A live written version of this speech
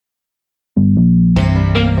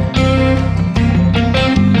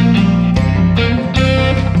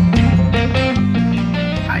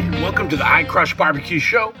Crush Barbecue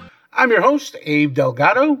Show. I'm your host, Abe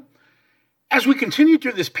Delgado. As we continue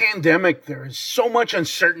through this pandemic, there is so much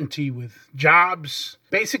uncertainty with jobs,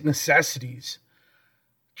 basic necessities.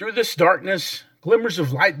 Through this darkness, glimmers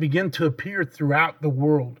of light begin to appear throughout the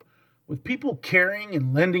world, with people caring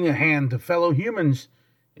and lending a hand to fellow humans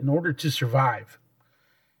in order to survive.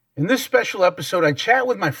 In this special episode, I chat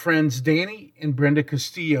with my friends Danny and Brenda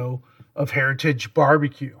Castillo of Heritage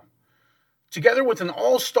Barbecue. Together with an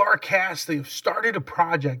all-star cast, they have started a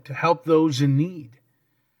project to help those in need.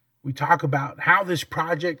 We talk about how this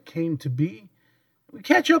project came to be. We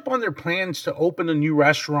catch up on their plans to open a new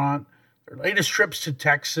restaurant, their latest trips to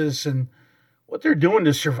Texas, and what they're doing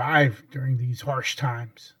to survive during these harsh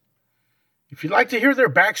times. If you'd like to hear their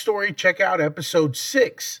backstory, check out episode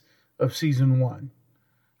 6 of season 1.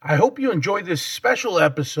 I hope you enjoy this special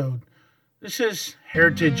episode. This is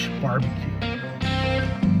Heritage Barbecue.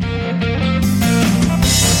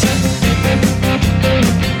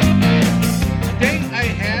 Today I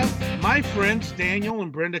have my friends Daniel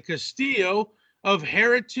and Brenda Castillo of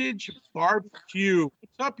Heritage Barbecue.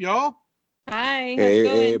 What's up, y'all? Hi.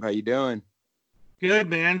 Hey, Abe, how you doing? Good,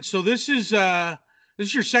 man. So this is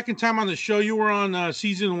your second time on the show. You were on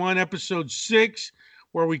season 1, episode 6,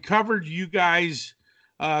 where we covered you guys,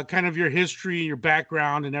 kind of your history, your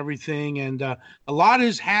background, and everything. And a lot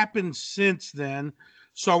has happened since then.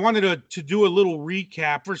 So I wanted to do a little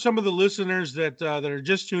recap for some of the listeners that are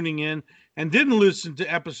just tuning in and didn't listen to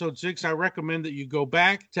episode 6. I recommend that you go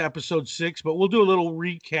back to episode 6, but we'll do a little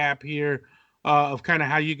recap here of kind of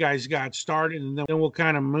how you guys got started, and then we'll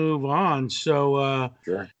kind of move on. So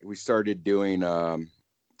Sure. We started doing, I've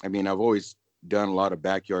always done a lot of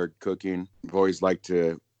backyard cooking. I've always liked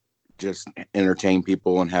to just entertain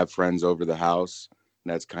people and have friends over the house.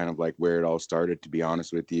 And that's kind of like where it all started, to be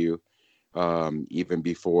honest with you. Even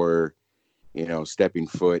before, stepping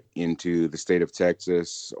foot into the state of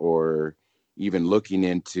Texas or even looking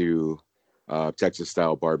into Texas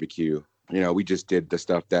style barbecue. We just did the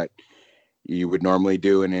stuff that you would normally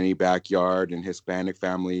do in any backyard and Hispanic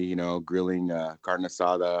family, grilling carne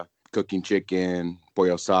asada, cooking chicken,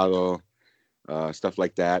 pollo asado, stuff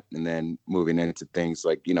like that. And then moving into things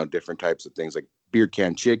like, different types of things like beer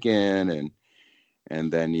can chicken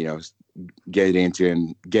and then, getting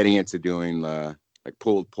into doing like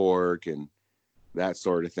pulled pork and that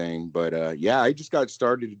sort of thing. But I just got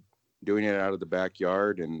started doing it out of the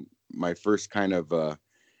backyard, and my first kind of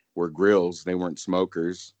were grills. They weren't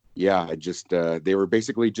smokers. Yeah, I just they were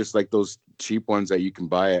basically just like those cheap ones that you can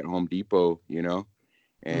buy at Home Depot,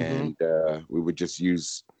 and we would just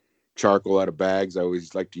use charcoal out of bags. I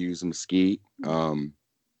always like to use mesquite.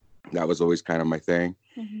 That was always kind of my thing.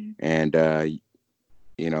 And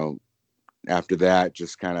after that,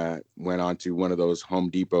 just kind of went on to one of those Home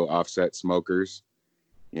Depot offset smokers,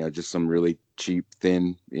 just some really cheap,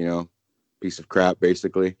 thin, piece of crap,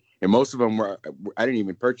 basically. And most of them I didn't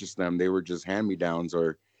even purchase them. They were just hand-me-downs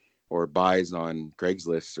or buys on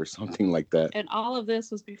Craigslist or something like that. And all of this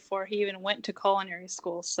was before he even went to culinary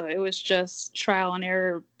school. So it was just trial and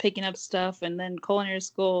error, picking up stuff, and then culinary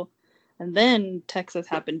school. And then Texas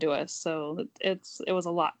happened to us. So it was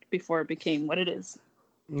a lot before it became what it is.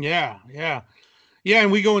 Yeah. And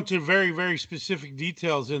we go into very, very specific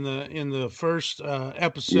details in the first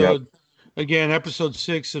episode. Yep. Again, episode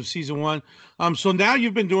 6 of season 1. So now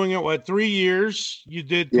you've been doing it, 3 years? You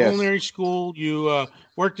did culinary school. You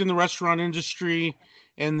worked in the restaurant industry,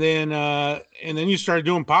 and then you started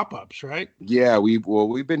doing pop-ups, right? Yeah, we've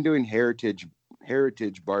been doing Heritage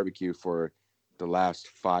Barbecue for the last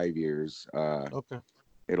 5 years. Okay.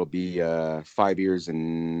 It'll be 5 years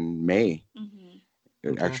in May.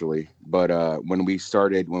 Actually. But when we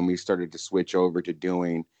started to switch over to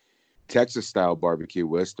doing Texas style barbecue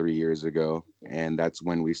was 3 years ago, and that's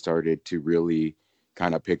when we started to really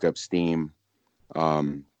kind of pick up steam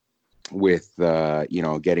with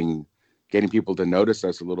getting people to notice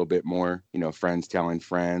us a little bit more, friends telling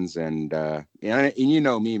friends, and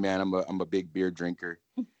me, man, I'm a big beer drinker,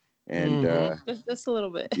 and just a little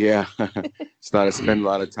bit. Yeah. So I spend a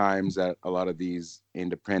lot of times at a lot of these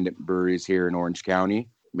independent breweries here in Orange County.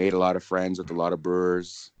 Made a lot of friends with a lot of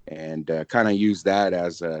brewers, and kind of use that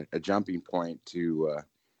as a jumping point to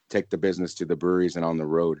take the business to the breweries and on the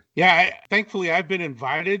road. Yeah, thankfully I've been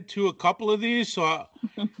invited to a couple of these, so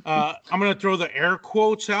I'm going to throw the air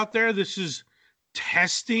quotes out there. This is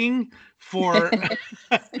testing for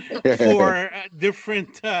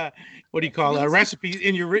different recipes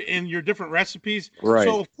in your different recipes. Right.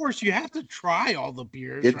 So of course you have to try all the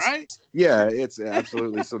beers, right? Yeah, it's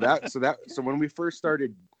absolutely. So when we first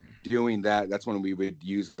started doing that, that's when we would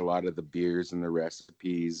use a lot of the beers and the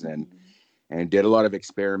recipes, and and did a lot of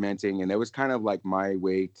experimenting. And it was kind of like my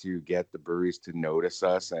way to get the breweries to notice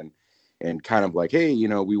us and kind of like, hey,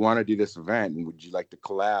 we want to do this event, and would you like to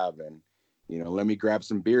collab? And, let me grab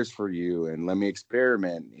some beers for you and let me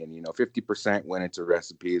experiment. And, 50% went into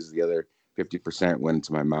recipes. The other 50% went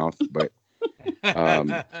into my mouth. But,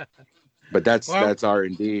 but that's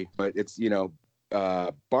R&D. But it's,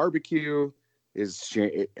 barbecue is,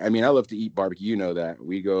 I mean, I love to eat barbecue. You know that.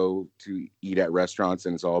 We go to eat at restaurants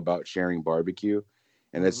and it's all about sharing barbecue.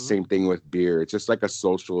 And that's the same thing with beer. It's just like a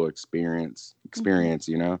social experience,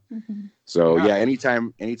 Mm-hmm. So yeah,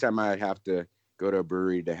 anytime I have to go to a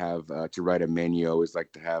brewery to have to write a menu, I always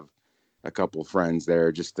like to have a couple friends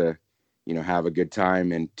there just to, have a good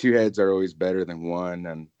time. And two heads are always better than one.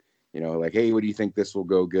 And, like, hey, what do you think this will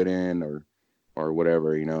go good in or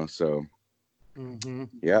whatever, so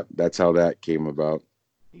yeah, that's how that came about.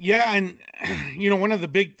 Yeah. And, one of the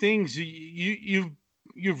big things you've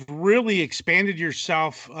really expanded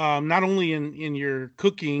yourself, not only in your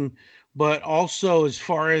cooking, but also as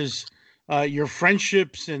far as your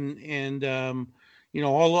friendships and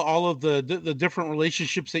all of the different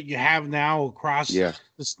relationships that you have now across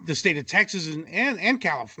the state of Texas and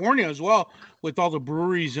California as well, with all the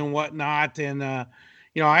breweries and whatnot. And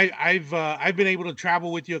I've been able to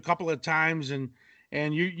travel with you a couple of times, and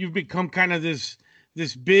you've become kind of this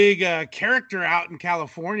big character out in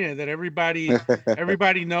California that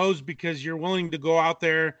everybody knows, because you're willing to go out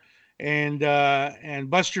there and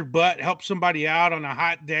bust your butt, help somebody out on a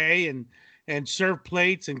hot day, and serve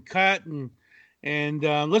plates and cut and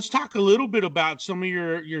let's talk a little bit about some of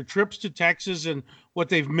your trips to Texas and what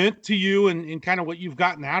they've meant to you and kind of what you've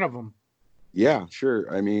gotten out of them. Yeah,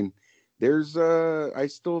 sure. I mean, there's I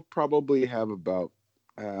still probably have about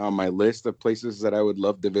on my list of places that I would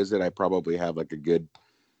love to visit. I probably have like a good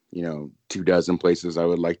 24 places I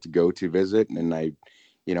would like to go to visit. And I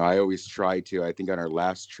always try to. I think on our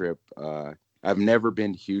last trip, I've never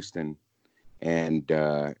been to Houston, and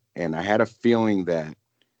I had a feeling that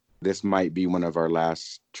this might be one of our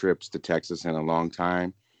last trips to Texas in a long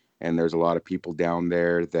time. And there's a lot of people down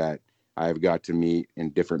there that I've got to meet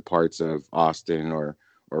in different parts of Austin or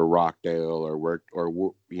Rockdale, or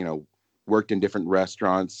worked in different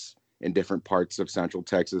restaurants in different parts of Central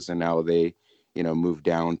Texas, and now they moved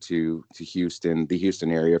down to Houston, the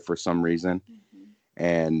Houston area, for some reason.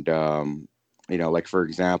 And like, for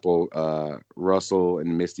example, Russell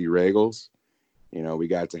and Misty Regals, we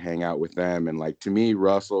got to hang out with them. And like, to me,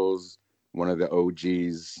 Russell's one of the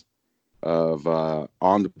OGs of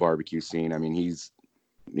on the barbecue scene. I mean, he's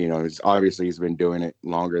been doing it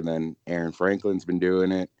longer than Aaron Franklin's been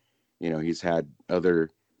doing it. He's had other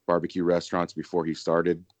barbecue restaurants before he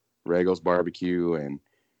started Regals Barbecue, and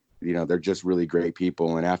they're just really great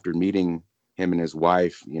people. And after meeting him and his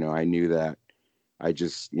wife, I knew that I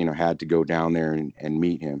just had to go down there and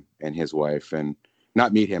meet him and his wife, and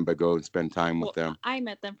not meet him, but go and spend time with them. I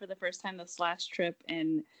met them for the first time this last trip,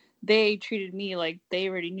 and they treated me like they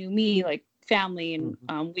already knew me, like family. And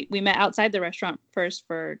we met outside the restaurant first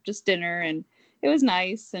for just dinner, and it was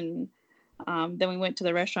nice. And then we went to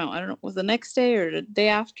the restaurant. I don't know, was the next day or the day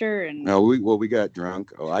after? And no, we got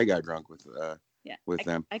drunk. Oh, I got drunk with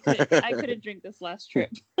them. I couldn't drink this last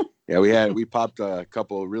trip. Yeah, we popped a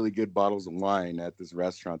couple of really good bottles of wine at this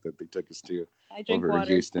restaurant that they took us to. I drank over water. In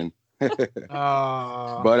Houston. But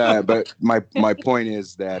my point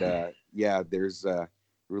is that there's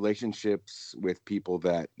relationships with people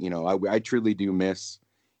that I truly do miss,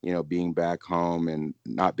 being back home and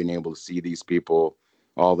not being able to see these people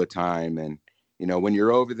all the time. And when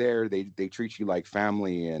you're over there, they treat you like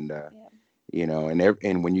family. And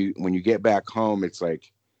and when you get back home, it's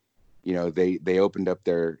like they opened up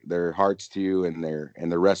their hearts to you,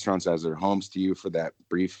 and the restaurants as their homes to you for that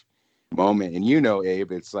brief moment. And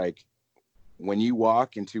Abe, it's like when you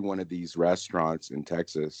walk into one of these restaurants in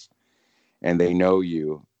Texas and they know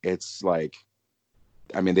you, it's like,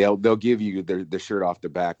 I mean, they'll give you the shirt off the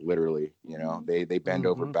back, literally. They bend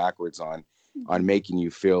over backwards on making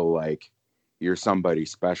you feel like you're somebody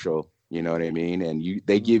special. You know what I mean? And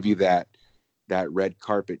they give you that red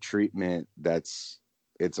carpet treatment. It's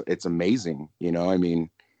amazing. I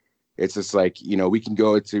mean, it's just like, we can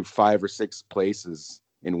go to 5 or 6 places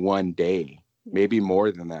in one day, maybe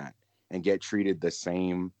more than that, and get treated the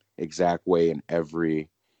same exact way in every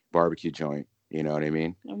barbecue joint. You know what I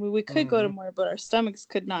mean? I mean, we could go to more, but our stomachs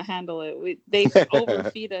could not handle it. They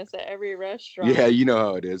overfeed us at every restaurant. Yeah, you know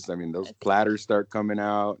how it is. I mean, those platters start coming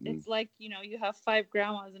out. It's like, you have 5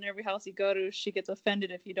 grandmas in every house you go to. She gets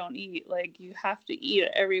offended if you don't eat. Like, you have to eat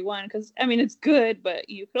at every one, because, I mean, it's good, but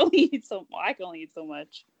you can only eat I can only eat so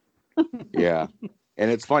much. Yeah.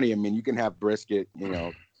 And it's funny. I mean, you can have brisket,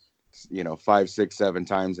 5, 6, 7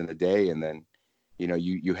 times in a day, and then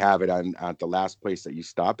you have it on at the last place that you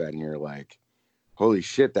stop at, and you're like, holy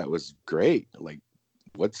shit, that was great. Like,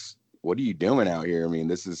 what are you doing out here? I mean,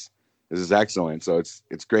 this is excellent. So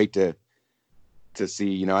it's great to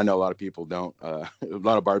see. I know a lot of people don't. A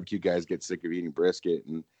lot of barbecue guys get sick of eating brisket,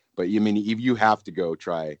 but I mean, if you have to go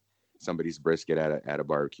try somebody's brisket at a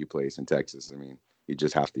barbecue place in Texas, I mean, you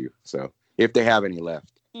just have to. So if they have any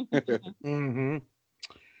left. Mm-hmm.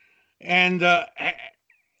 And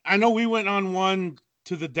I know we went on one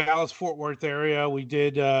to the Dallas-Fort Worth area. We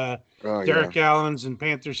did Derek Allen's in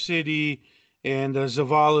Panther City, and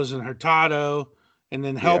Zavala's in Hurtado, and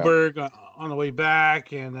then Helberg on the way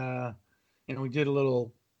back. And we did a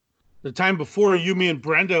little. The time before, me and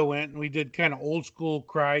Brenda went, and we did kind of old school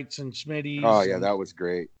Kreitz and Smitty's. Oh yeah, that was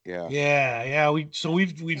great. Yeah. Yeah.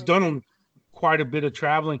 We've done quite a bit of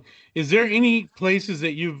traveling. Is there any places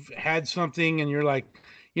that you've had something and you're like,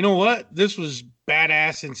 you know what, this was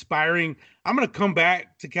badass, inspiring, I'm gonna come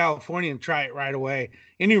back to California and try it right away?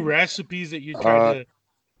 Any recipes that you tried to?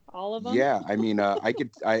 All of them. Yeah, I mean,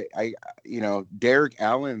 Derek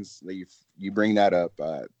Allen's. You bring that up.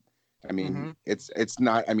 I mean, it's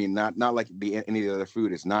not. I mean, not like any of the other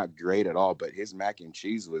food. It's not great at all. But his mac and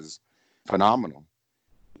cheese was phenomenal.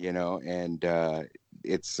 And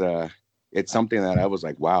it's something that I was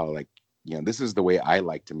like, wow, like this is the way I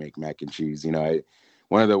like to make mac and cheese.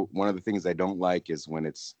 One of the things I don't like is when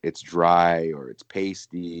it's dry or it's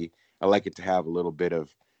pasty. I like it to have a little bit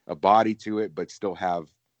of a body to it, but still have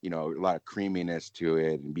a lot of creaminess to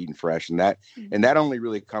it and being fresh. And that only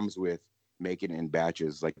really comes with making it in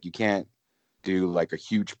batches. Like, you can't do like a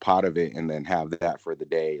huge pot of it and then have that for the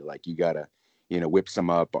day. Like, you gotta whip some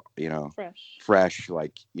up fresh,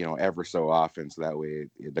 like ever so often, so that way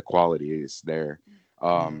the quality is there.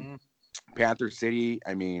 Panther City,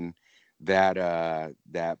 I mean, that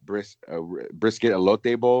brisket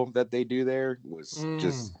elote bowl that they do there was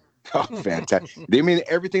just fantastic. I mean,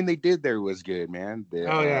 everything they did there was good, man.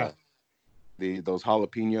 Those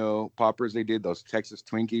jalapeno poppers they did, those Texas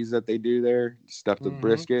Twinkies that they do there, stuffed with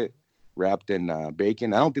brisket, wrapped in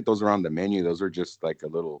bacon. I don't think those are on the menu. Those are just like a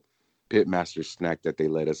little pitmaster snack that they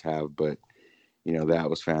let us have. But that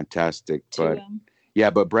was fantastic.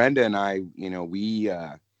 But Brenda and I,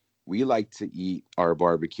 we like to eat our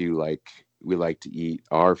barbecue like we like to eat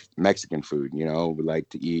our Mexican food. We like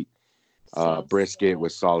to eat brisket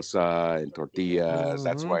with salsa and tortillas.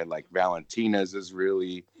 That's why like Valentina's is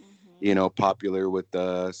really popular with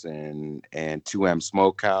us, and 2M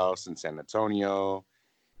Smokehouse in San Antonio,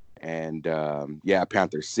 and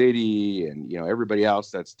Panther City, and everybody else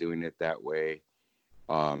that's doing it that way.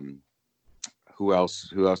 Who else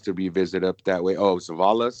did we visit up that way? Oh,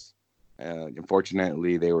 Zavala's.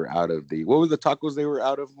 Unfortunately, they were out of what were the tacos they were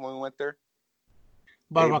out of when we went there?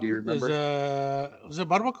 Dave, do you remember? Was it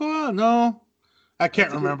barbacoa? No, I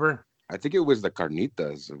can't remember. I think it was the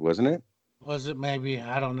carnitas, wasn't it? Was it? Maybe,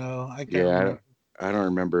 I don't know. I can't remember. I don't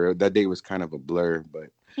remember. That day was kind of a blur, but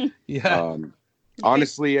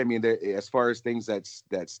honestly, I mean, as far as things that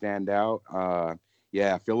stand out,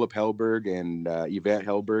 Philip Helberg and Yvette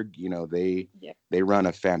Helberg, they run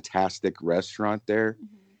a fantastic restaurant there,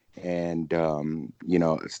 and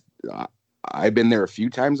I've been there a few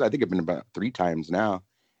times. I think I've been about 3 times now,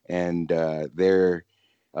 and their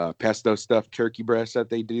pesto stuffed turkey breast that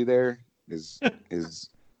they do there is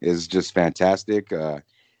just fantastic.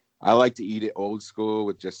 I like to eat it old school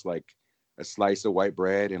with just like a slice of white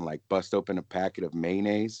bread and like bust open a packet of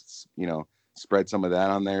mayonnaise, spread some of that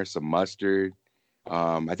on there, some mustard.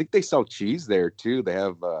 I think they sell cheese there too. They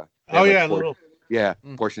have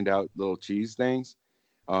portioned out little cheese things.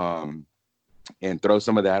 And throw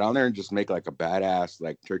some of that on there and just make like a badass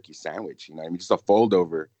like turkey sandwich, I mean, just a fold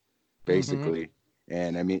over basically.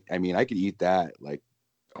 And I mean I could eat that. Like,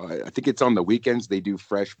 I think it's on the weekends they do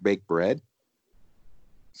fresh baked bread.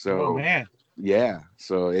 So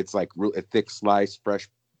so it's like a thick slice fresh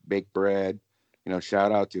baked bread.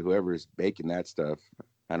 Shout out to whoever's baking that stuff.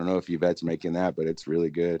 I don't know if Yvette's making that, but it's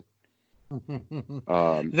really good.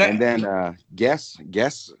 And then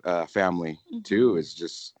Guess family too is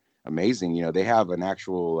just amazing. They have an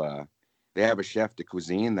actual they have a chef de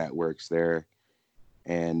cuisine that works there,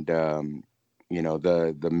 and the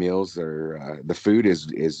meals are the food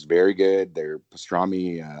is very good. Their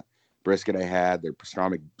pastrami brisket I had, their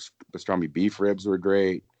pastrami beef ribs were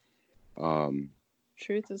great.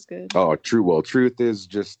 Truth is good. Oh, true. Well, truth is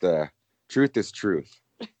just truth is truth.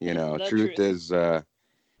 Truth is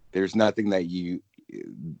there's nothing that you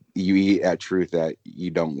eat at Truth that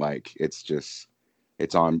you don't like.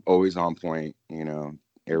 It's always on point,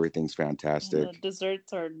 Everything's And fantastic. the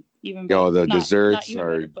desserts are even Yo, better. the Not desserts even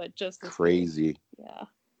are better, but just as good. crazy. Yeah.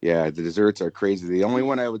 Yeah, the desserts are crazy. The only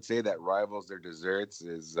one I would say that rivals their desserts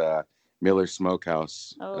is Miller's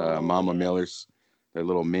Smokehouse. Mama yes. Miller's, their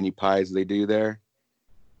little mini pies they do there.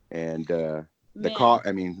 And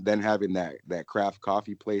Man, then having that craft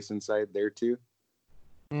coffee place inside there too.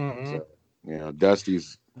 Mm-hmm. So,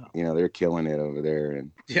 Dusty's, they're killing it over there.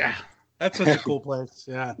 And Yeah, that's such a cool place.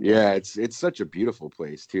 Yeah. yeah, it's such a beautiful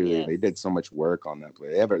place too. Yes. They did so much work on that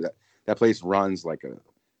place. That place runs like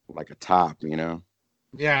a top,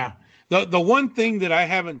 Yeah. The one thing that I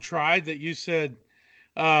haven't tried that you said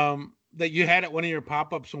that you had at one of your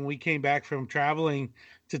pop-ups when we came back from traveling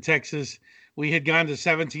to Texas, we had gone to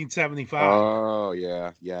 1775. Oh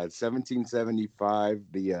yeah. It's 1775,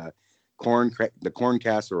 the corn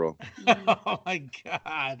casserole. Oh my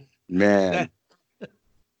God. Man,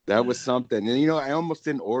 that was something. And I almost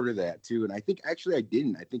didn't order that too. And I think actually I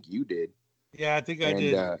didn't. I think you did. Yeah, I think I And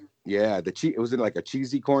did. yeah, was it like a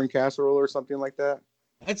cheesy corn casserole or something like that?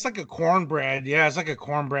 It's like a cornbread. Yeah, it's like a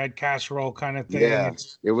cornbread casserole kind of thing. Yeah,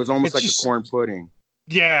 it was almost It's like just a corn pudding.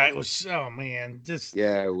 yeah, it was. Oh man, just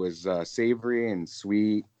Yeah, it was savory and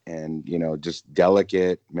sweet and just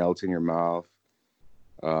delicate, melt in your mouth.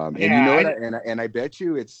 And you yeah. know what? And I bet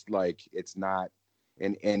you it's like it's not.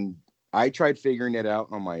 And I tried figuring it out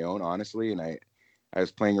on my own, honestly. And I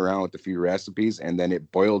was playing around with a few recipes, and then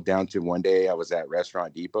it boiled down to one day I was at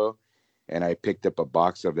Restaurant Depot, and I picked up a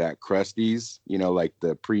box of that Krusties, like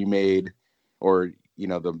the pre-made, or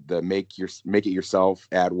the make it yourself,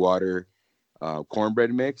 add water,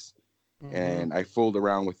 cornbread mix. Mhm. And I fooled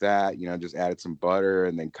around with that, just added some butter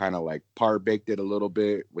and then kind of like par baked it a little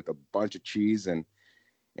bit with a bunch of cheese and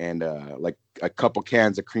like a couple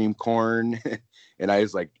cans of cream corn. And I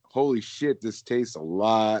was like, holy shit, this tastes a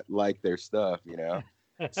lot like their stuff,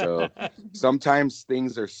 So sometimes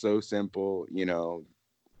things are so simple,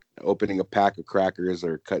 opening a pack of crackers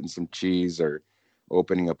or cutting some cheese or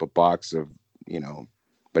opening up a box of,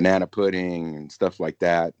 banana pudding and stuff like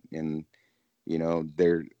that. And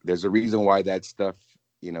there's a reason why that stuff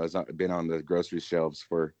has not been on the grocery shelves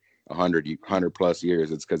for 100 plus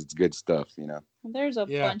years. It's because it's good stuff. There's a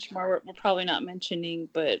Yeah. bunch more we're probably not mentioning,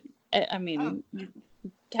 but I mean,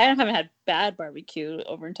 I haven't had bad barbecue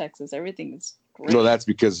over in Texas. Everything is great. Well, that's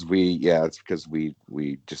because we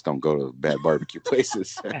just don't go to bad barbecue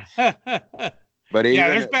places. But yeah,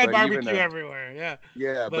 there's bad barbecue everywhere. Yeah.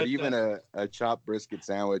 Yeah, but even a chopped brisket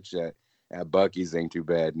sandwich at Buc-ee's ain't too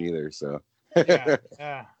bad neither. So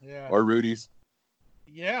yeah. Or Rudy's.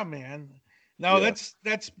 Yeah, man. No, Yeah.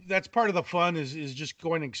 that's part of the fun is just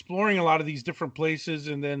going exploring a lot of these different places,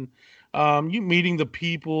 and then you meeting the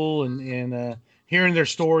people and hearing their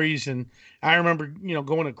stories. And I remember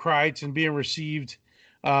going to Kreitz and being received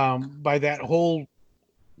by that whole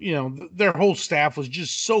their whole staff was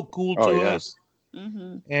just so cool to us.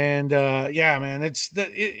 Mm-hmm. And yeah, man, it's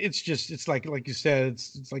like you said,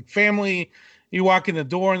 it's like family. You walk in the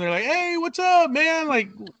door and they're like, "Hey, what's up, man? Like,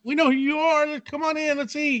 we know who you are. Come on in,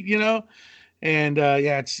 let's eat." And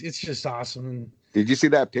yeah, it's just awesome. Did you see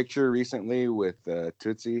that picture recently with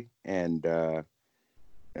Tootsie and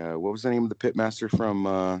what was the name of the pitmaster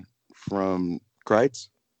from Kreitz?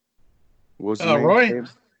 What was his name? Roy.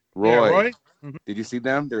 Roy. Yeah, Roy. Mm-hmm. Did you see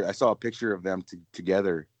them? I saw a picture of them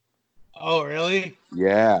together. Oh, really?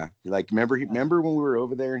 Yeah. Like, remember when we were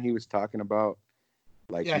over there and he was talking about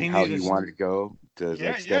like how he wanted to go to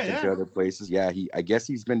step into other places. Yeah, I guess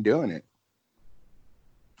he's been doing it.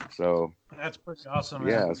 So that's pretty awesome.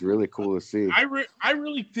 Yeah, man. it's really cool to see. I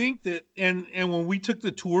really think that, and when we took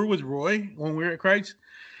the tour with Roy when we were at Kreitz,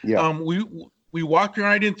 we walked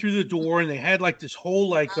right in through the door and they had like this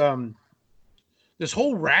whole this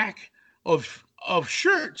whole rack of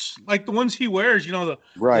shirts like the ones he wears, the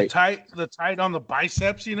tight on the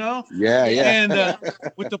biceps, Yeah. And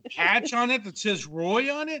with the patch on it that says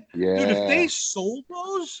Roy on it. Yeah. Dude, if they sold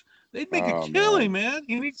those, they'd make a killing, man.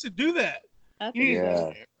 He needs to do that.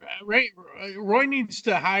 Roy needs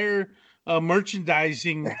to hire a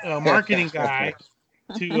merchandising marketing guy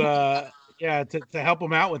to help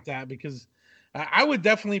him out with that, because I would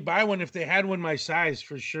definitely buy one if they had one my size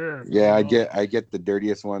for sure. Yeah, I get the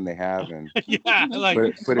dirtiest one they have and like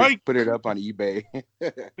put it up on eBay.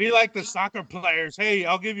 Be like the soccer players. Hey,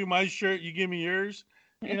 I'll give you my shirt, you give me yours.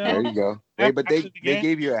 There you go. Hey, but they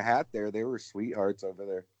gave you a hat there. They were sweethearts over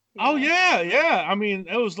there. Oh yeah. I mean,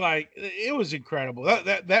 it was incredible.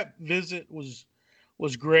 That visit was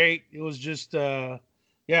great. It was just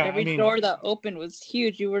every door that opened was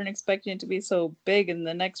huge. You weren't expecting it to be so big in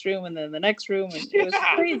the next room and then the next room, and it was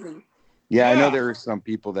crazy. Yeah, I know there were some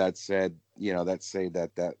people that said, that say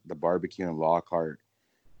that the barbecue in Lockhart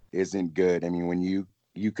isn't good. I mean, when you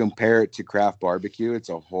compare it to craft barbecue, it's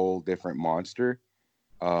a whole different monster.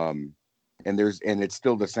 And it's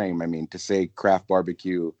still the same. I mean, to say craft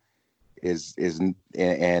barbecue is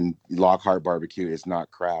and Lockhart barbecue is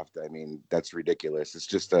not craft, I mean, that's ridiculous.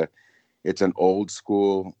 It's an old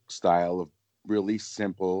school style of really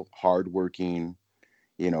simple, hardworking,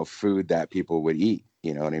 food that people would eat.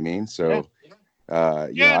 You know what I mean? So,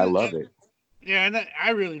 I love it. Yeah, and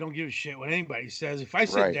I really don't give a shit what anybody says. If I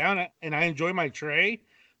sit Right. down and I enjoy my tray,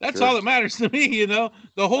 that's Sure. all that matters to me. The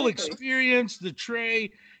whole Exactly. experience, the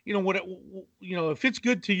tray. If it's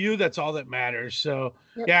good to you, that's all that matters. So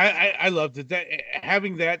Yep. yeah, I loved it. That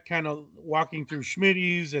having that kind of walking through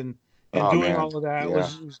Schmitty's and Oh, doing man. all of that Yeah.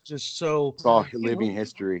 was just so. It's all living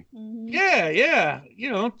history. Mhm. Yeah.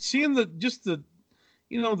 Seeing the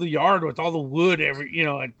yard with all the wood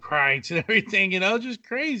and crates and everything. Just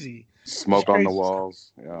crazy. Smoke on the crazy.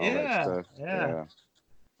 walls. All that Yeah, stuff. yeah.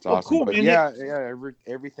 It's awesome. Cool, But man.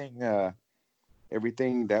 everything that every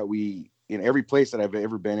place that I've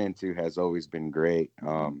ever been into has always been great.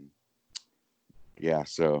 So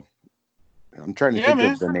I'm trying to think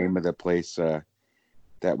of the name of the place that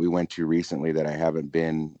we went to recently that I haven't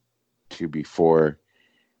been to before,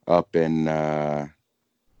 up in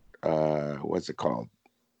what's it called?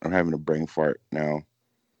 I'm having a brain fart now.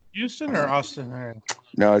 Houston or Austin?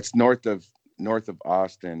 No, it's north of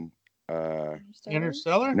Austin.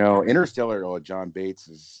 Interstellar? No, Interstellar. Oh, John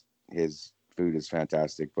Bates his food is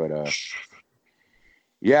fantastic. But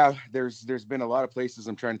there's been a lot of places.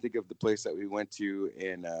 I'm trying to think of the place that we went to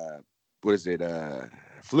in what is it?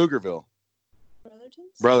 Pflugerville.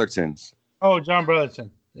 Brotherton's. Oh, John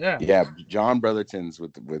Brotherton. Yeah. Yeah, John Brotherton's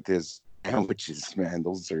with his sandwiches, man.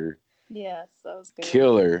 Those are Yes, that was good.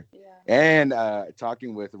 killer. Yeah. And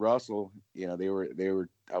talking with Russell, they were.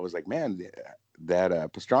 I was like, man, that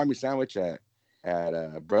pastrami sandwich at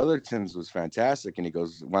Brotherton's was fantastic. And he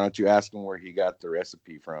goes, why don't you ask him where he got the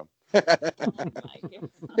recipe from?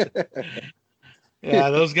 Yeah,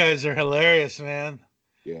 those guys are hilarious, man.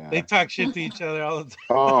 Yeah, they talk shit to each other all the time.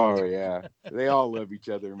 Oh yeah, they all love each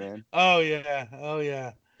other, man. Oh yeah.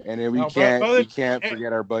 And then we can't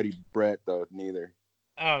forget our buddy Brett though, neither.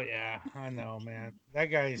 Oh yeah, I know, man. That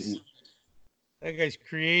guy's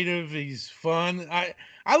creative. He's fun. I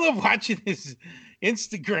love watching his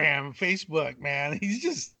Instagram, Facebook, man. He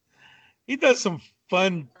does some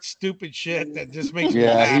fun, stupid shit that just makes me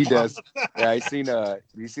laugh. Yeah, he does. Yeah, I seen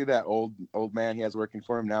you see that old man he has working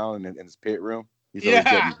for him now in his pit room? He's always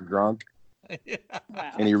getting drunk. Yeah.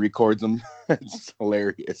 Wow. And he records them. It's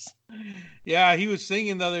hilarious. Yeah, he was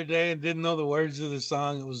singing the other day and didn't know the words of the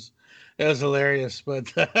song. It was hilarious.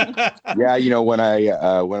 But yeah,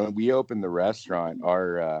 when we opened the restaurant,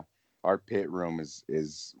 our pit room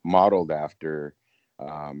is modeled after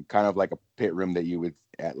kind of like a pit room that you would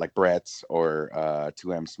at like Brett's or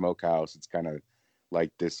 2M Smokehouse. It's kind of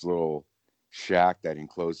like this little shack that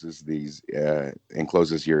encloses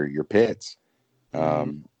your pits.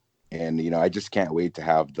 And I just can't wait to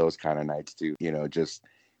have those kind of nights too. Just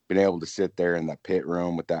being able to sit there in that pit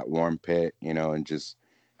room with that warm pit, and just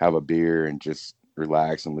have a beer and just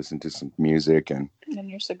relax and listen to some music and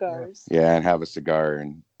your cigars. Yeah, and have a cigar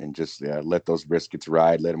and just let those briskets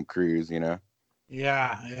ride, let them cruise.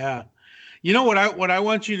 Yeah. You know what I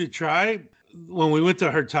want you to try when we went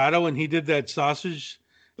to Hurtado and he did that sausage.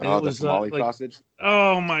 Oh, the tamale sausage.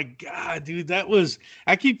 Oh my God, dude,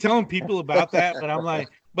 I keep telling people about that, but I'm like,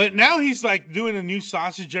 but now he's like doing a new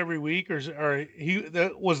sausage every week, or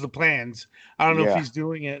that was the plans. I don't know if he's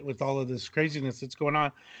doing it with all of this craziness that's going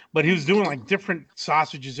on, but he was doing like different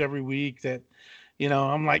sausages every week that,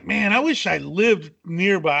 I'm like, man, I wish I lived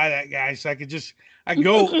nearby that guy so I could I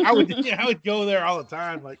would go there all the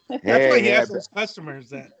time. Like that's why he has those customers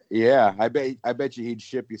that. Yeah, I bet you he'd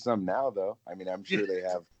ship you some now though. I mean, I'm sure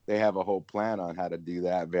they have a whole plan on how to do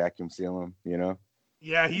that, vacuum seal them,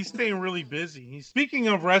 Yeah, he's staying really busy. Speaking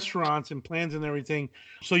of restaurants and plans and everything,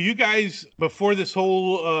 so you guys, before this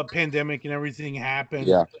whole pandemic and everything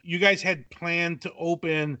happened, you guys had planned to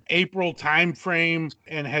open April timeframe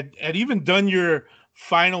and had even done your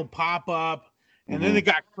final pop-up, and then it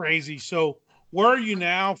got crazy. So where are you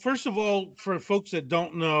now? First of all, for folks that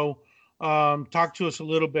don't know, talk to us a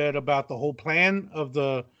little bit about the whole plan of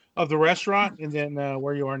the restaurant and then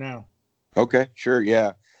where you are now. Okay, sure.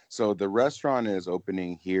 Yeah. So the restaurant is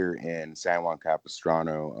opening here in San Juan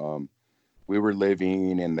Capistrano. We were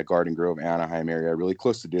living in the Garden Grove, Anaheim area, really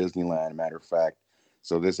close to Disneyland, matter of fact.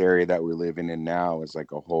 So this area that we're living in now is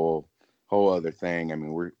like a whole other thing. I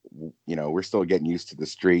mean, we're still getting used to the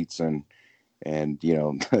streets and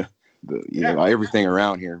everything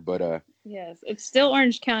around here. But yes, it's still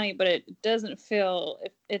Orange County, but it doesn't feel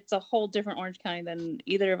it's a whole different Orange County than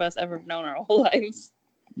either of us ever known our whole lives.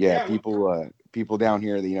 Yeah, people down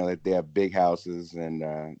here, that they have big houses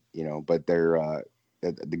and but they're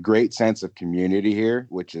the great sense of community here,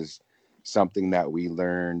 which is something that we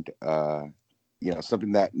learned.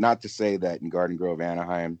 Something that, not to say that in Garden Grove,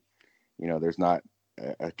 Anaheim, there's not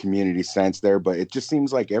a community sense there, but it just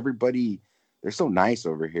seems like everybody, they're so nice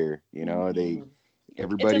over here.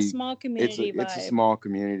 Everybody. It's a small community vibe. It's a small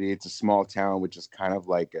community. It's a small town, which is kind of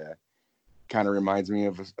like kind of reminds me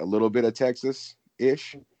of a little bit of Texas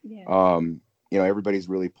ish. Yeah. Everybody's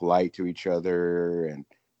really polite to each other, and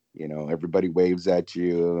everybody waves at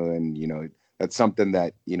you, and that's something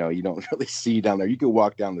that you don't really see down there. You could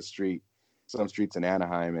walk down the street, some streets in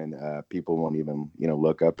Anaheim, and people won't even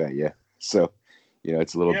look up at you. So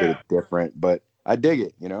it's a little bit different, but I dig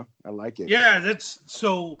it. I like it. Yeah, that's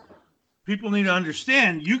so. People need to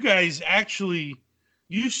understand. You guys actually,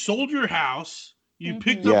 you sold your house, you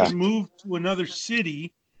picked up and moved to another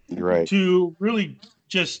city, right? To really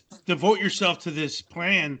just devote yourself to this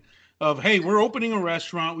plan of, hey, we're opening a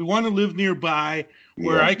restaurant. We want to live nearby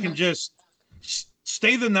where I can just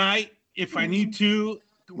stay the night if I need to,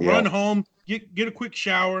 run home, get a quick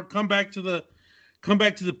shower, come back to the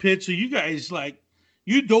pit. So you guys, like,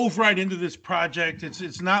 you dove right into this project.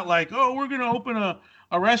 It's not like, oh, we're going to open a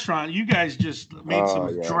restaurant. You guys just made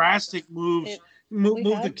some drastic moves.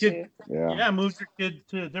 Moved the kid. Moved your kid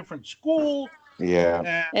to a different school.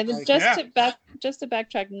 Yeah. And it's just to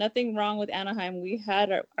backtrack, nothing wrong with Anaheim. We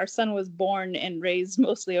had our son was born and raised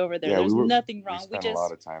mostly over there. There's nothing wrong. We spent a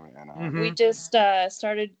lot of time in Anaheim. We just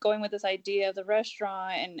started going with this idea of the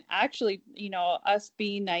restaurant, and actually, us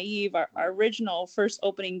being naive, our original first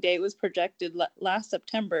opening date was projected last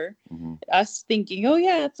September. Mm-hmm. Us thinking, oh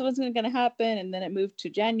yeah, that's what's going to happen, and then it moved to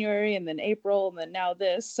January, and then April, and then now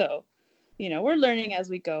this. So we're learning as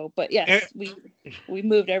we go, but yes, we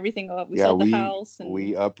moved everything up. We sold the house, and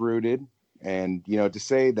we uprooted. And, to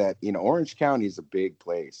say that, Orange County is a big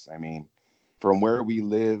place. I mean, from where we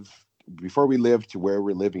live, before we lived to where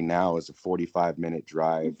we're living now is a 45-minute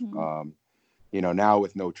drive. Mm-hmm. Now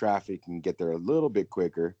with no traffic, you can get there a little bit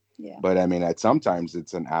quicker. Yeah. But I mean, sometimes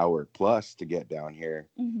it's an hour plus to get down here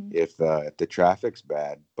if the traffic's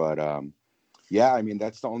bad. But I mean,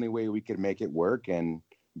 that's the only way we could make it work. And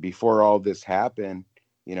before all this happened,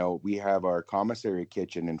 we have our commissary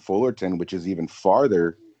kitchen in Fullerton, which is even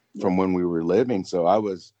farther from when we were living. So I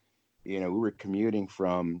was, we were commuting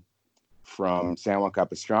from San Juan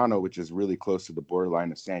Capistrano, which is really close to the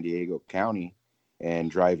borderline of San Diego County,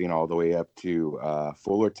 and driving all the way up to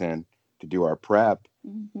Fullerton to do our prep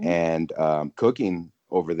and cooking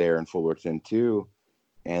over there in Fullerton too.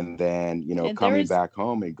 And then, coming back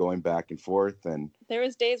home and going back and forth. And there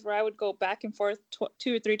was days where I would go back and forth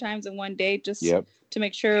 2 or 3 times in one day just to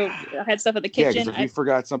make sure I had stuff at the kitchen. Yeah, because if we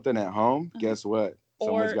forgot something at home, guess what?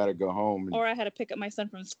 Someone's got to go home. Or I had to pick up my son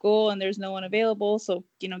from school and there's no one available. So,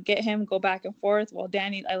 get him, go back and forth. While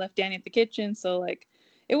I left Danny at the kitchen. So, like,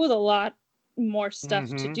 it was a lot more stuff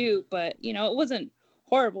to do. But, it wasn't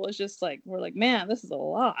horrible. It's just like, we're like, man, this is a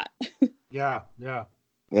lot. Yeah.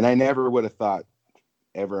 And I never would have thought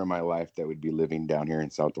ever in my life that we'd be living down here in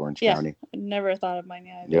South Orange County. I never thought of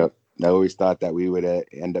mine either. Yep. I always thought that we would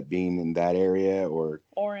end up being in that area or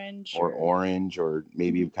Orange or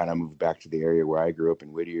maybe kind of move back to the area where I grew up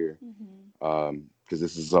in Whittier. Because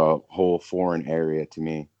this is a whole foreign area to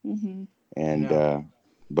me. And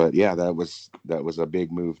but that was a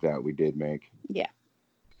big move that we did make. Yeah.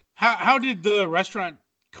 How did the restaurant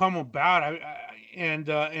come about? And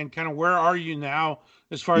kind of where are you now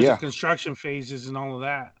as far as the construction phases and all of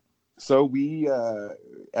that? So we,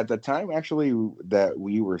 at the time actually that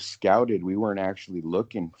we were scouted, we weren't actually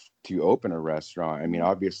looking to open a restaurant. I mean,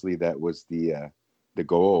 obviously that was the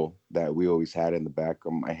goal that we always had in the back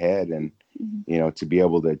of my head. And, to be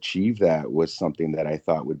able to achieve that was something that I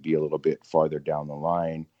thought would be a little bit farther down the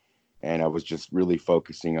line. And I was just really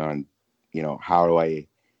focusing on, how do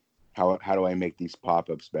I make these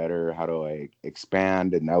pop-ups better? How do I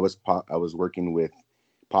expand? And I was working with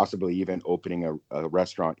possibly even opening a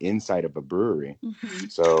restaurant inside of a brewery.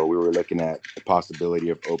 So we were looking at the possibility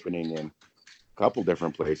of opening in a couple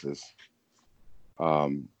different places.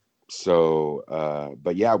 But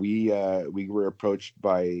yeah, we were approached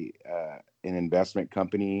by an investment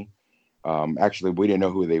company. Actually, we didn't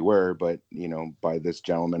know who they were, but by this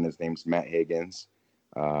gentleman. His name's Matt Higgins.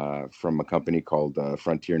 From a company called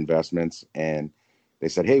Frontier Investments, and they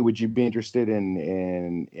said, "Hey, would you be interested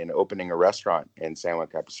in opening a restaurant in San Juan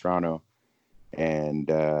Capistrano?" And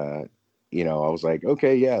I was like,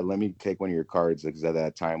 "Okay, yeah, let me take one of your cards," because at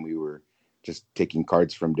that time we were just taking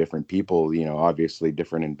cards from different people, obviously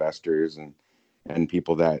different investors, and and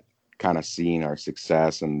people that kind of seen our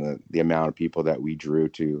success and the amount of people that we drew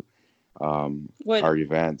to What our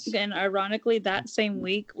events and ironically, that same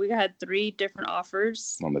week we had 3 different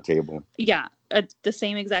offers. on the table. Yeah, the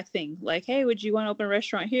same exact thing. Like, hey, would you want to open a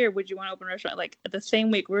restaurant here? Would you want to open a restaurant? Like the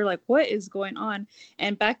same week, we were like, what is going on?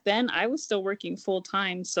 And back then, I was still working full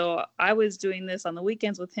time, so I was doing this on the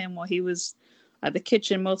weekends with him while he was at the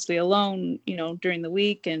kitchen mostly alone, during the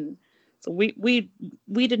week. And so we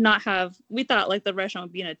did not have. We thought like the restaurant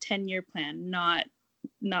would be in a 10-year plan, not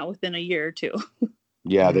within a year or two.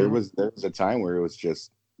 Yeah, there was a time where it was just,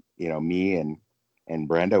 me and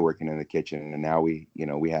Brenda working in the kitchen, and now we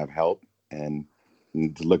have help. And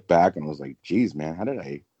to look back, and I was like, geez, man, how did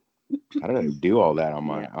I do all that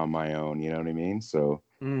on my own? You know what I mean? So,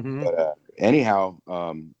 but anyhow,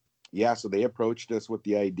 yeah. So they approached us with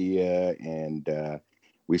the idea, and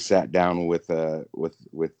we sat down with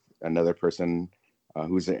another person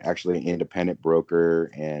who's actually an independent broker,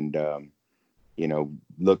 and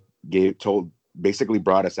basically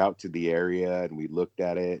brought us out to the area, and we looked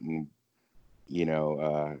at it, and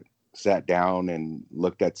sat down and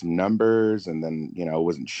looked at some numbers, and then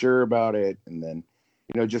wasn't sure about it, and then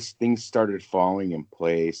just things started falling in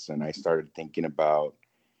place, and I started thinking about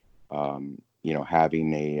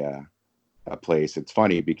having a place. It's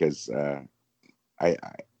funny because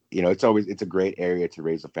it's a great area to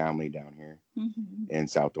raise a family down here in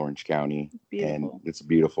South Orange County. And it's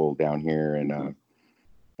beautiful down here,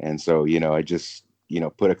 and so I just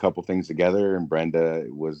put a couple things together, and Brenda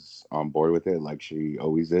was on board with it, like she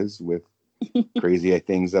always is with crazy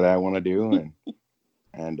things that I want to do,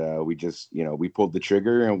 and we just we pulled the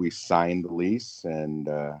trigger, and we signed the lease, and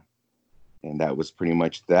that was pretty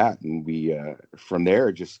much that. And we from there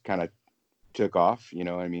it just kind of took off.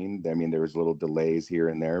 I mean there was little delays here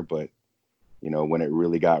and there, but when it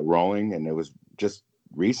really got rolling, and it was just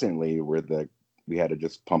recently where we had to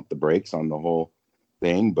just pump the brakes on the whole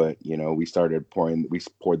thing. But we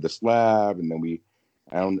poured the slab, and then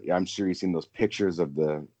I'm sure you've seen those pictures of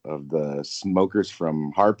the smokers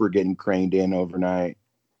from Harper getting craned in overnight.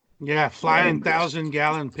 Yeah, flying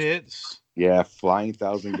 1,000-gallon pits. Yeah, flying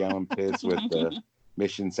 1,000-gallon pits with the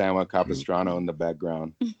Mission San Juan Capistrano in the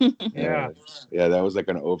background. Yeah, that was like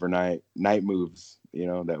an overnight night moves,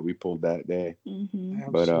 that we pulled that day.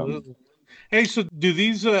 Absolutely. Hey, so do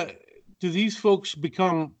these folks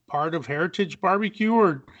become part of Heritage Barbecue,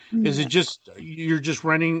 or is it just you're just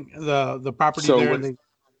renting the property there?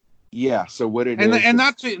 Yeah. So what it is, and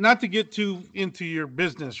not to get too into your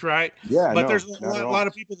business, right? Yeah. But there's a lot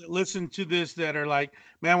of people that listen to this that are like,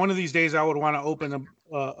 man, one of these days I would want to open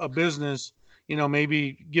a business.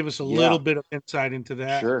 Maybe give us a little bit of insight into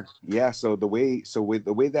that. Sure. Yeah. So the way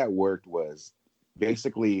that worked was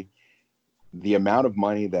basically the amount of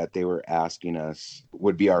money that they were asking us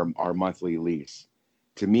would be our monthly lease.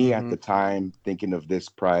 To me at the time, thinking of this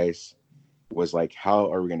price was like, how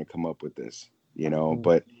are we going to come up with this?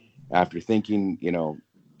 But after thinking,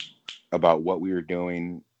 about what we were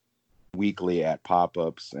doing weekly at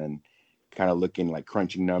pop-ups, and kind of looking like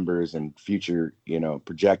crunching numbers and future,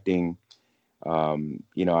 projecting,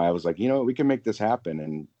 I was like, we can make this happen.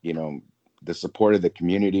 And, the support of the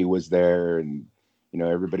community was there, and,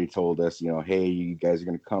 everybody told us, hey, you guys are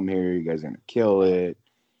going to come here. You guys are going to kill it.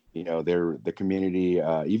 The community,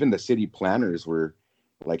 even the city planners were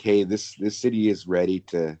like, hey, this city is ready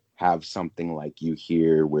to have something like you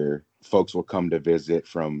here, where folks will come to visit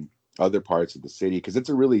from other parts of the city, because it's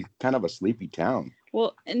a really kind of a sleepy town.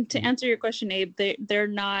 Well, and to answer your question, Abe, they're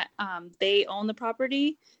not, they own the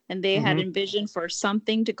property, and they had envisioned for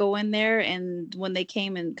something to go in there. And when they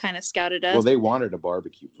came and kind of scouted us, well, they wanted a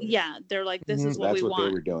barbecue place. Yeah, they're like, this is what we want. That's what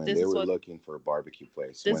they were doing. They were looking for a barbecue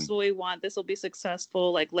place. This is what we want. This will be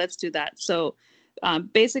successful. Like, let's do that. So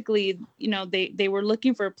basically, they were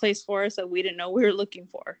looking for a place for us that we didn't know we were looking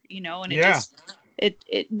for, and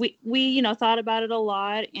we thought about it a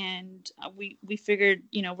lot, and we figured,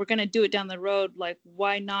 we're going to do it down the road. Like,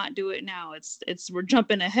 why not do it now? We're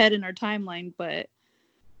jumping ahead in our timeline, but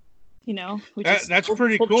that's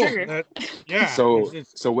pretty cool. Yeah. So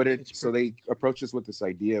they approached us with this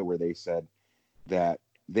idea where they said that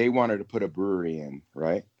they wanted to put a brewery in,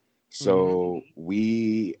 right? So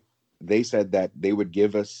they said that they would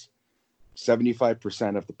give us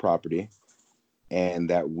 75% of the property, and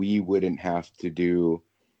that we wouldn't have to do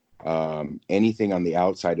anything on the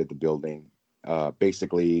outside of the building.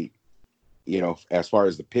 Basically, as far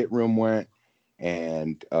as the pit room went,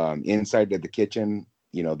 and inside of the kitchen,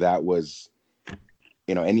 that was,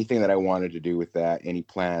 anything that I wanted to do with that, any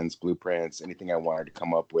plans, blueprints, anything I wanted to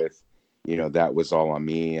come up with, that was all on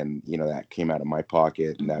me, and, that came out of my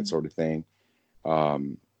pocket and that sort of thing.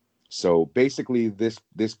 So basically, this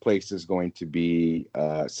place is going to be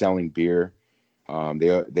selling beer.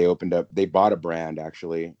 They bought a brand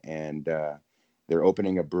actually, and they're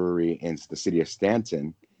opening a brewery in the city of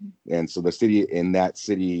Stanton. And so the city in that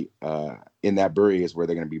brewery is where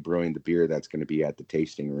they're going to be brewing the beer that's going to be at the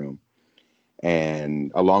tasting room,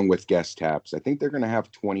 and along with guest taps. I think they're going to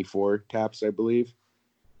have 24 taps, I believe.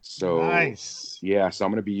 So Nice. yeah, so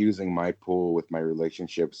I'm going to be using my pool with my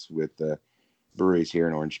relationships with the breweries here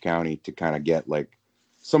in Orange County to kind of get like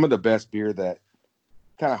some of the best beer that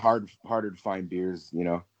kind of harder to find beers,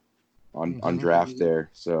 on draft there.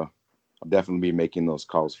 So I'll definitely be making those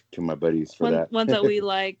calls to my buddies for that. Ones that we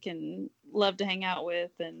like and love to hang out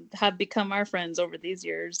with and have become our friends over these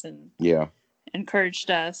years and Yeah. encouraged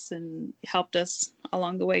us and helped us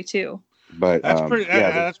along the way too. But That's pretty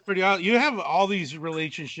awesome. You have all these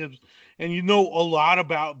relationships, and you know a lot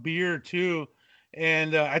about beer too.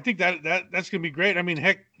 And I think that's gonna be great. I mean,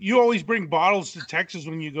 heck, you always bring bottles to Texas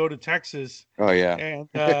when you go to Texas. Oh yeah. And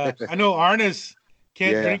I know Arnis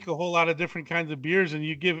can't Yeah. drink a whole lot of different kinds of beers, and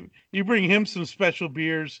you bring him some special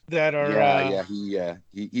beers that are.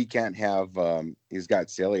 He can't have. He's got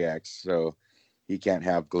celiac, so he can't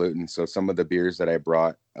have gluten. So some of the beers that I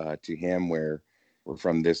brought to him were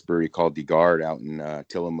from this brewery called The Guard out in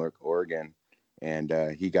Tillamook, Oregon. And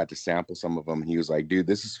he got to sample some of them. And he was like, dude,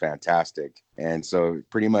 this is fantastic. And so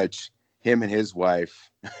pretty much him and his wife,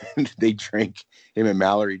 him and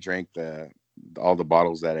Mallory drank all the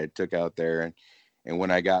bottles that I took out there. And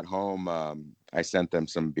when I got home, I sent them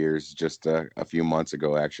some beers just a few months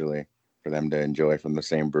ago, actually, for them to enjoy from the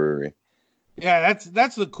same brewery. Yeah,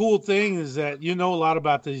 that's the cool thing is that you know a lot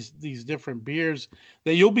about these different beers,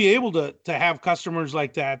 that you'll be able to have customers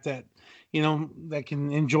like that that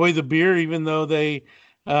can enjoy the beer even though they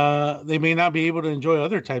may not be able to enjoy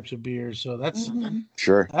other types of beers. So that's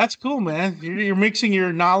Sure. That's cool, man. You're mixing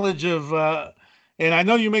your knowledge of and I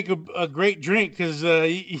know you make a great drink because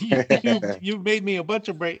you made me a bunch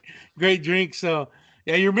of great drinks. So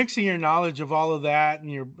yeah, you're mixing your knowledge of all of that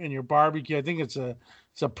and your barbecue. I think it's a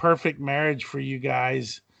perfect marriage for you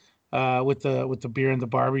guys with the beer and the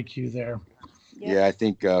barbecue there. Yeah, I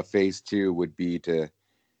think phase 2 would be to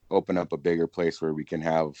open up a bigger place where we can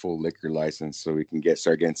have a full liquor license so we can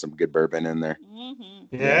start getting some good bourbon in there.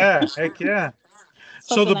 Yeah, heck yeah.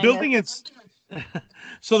 So the building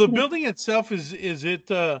itself is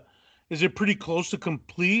it pretty close to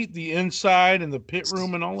complete, the inside and the pit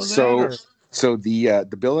room and all of that? So the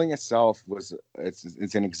building itself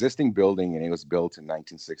it's an existing building, and it was built in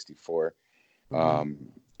 1964.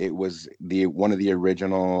 It was one of the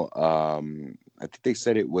original. I think they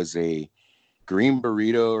said it was a green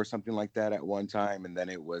burrito or something like that at one time, and then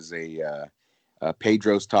it was a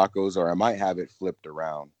Pedro's Tacos, or I might have it flipped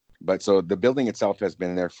around. But so the building itself has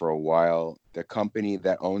been there for a while. The company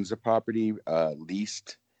that owns the property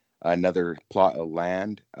leased another plot of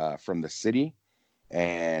land from the city,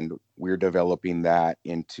 and we're developing that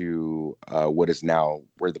into what is now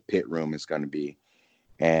where the pit room is going to be,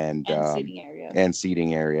 and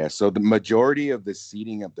seating area. So the majority of the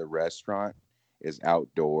seating of the restaurant is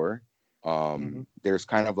outdoor. There's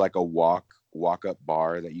kind of like a walk up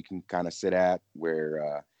bar that you can kind of sit at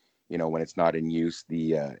where when it's not in use,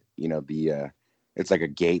 it's like a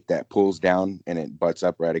gate that pulls down and it butts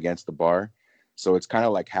up right against the bar. So it's kind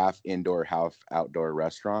of like half indoor, half outdoor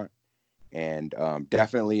restaurant, and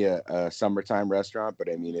definitely a summertime restaurant. But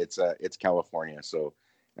I mean, it's California, so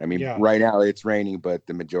I mean, right now it's raining, but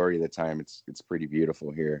the majority of the time it's pretty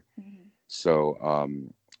beautiful here. So,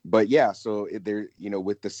 but yeah, so there,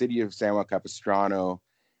 with the city of San Juan Capistrano,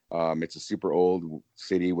 it's a super old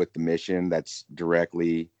city with the mission that's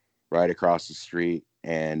directly right across the street,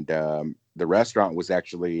 and the restaurant was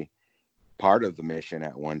actually part of the mission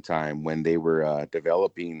at one time when they were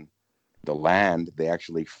developing the land. They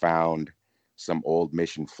actually found some old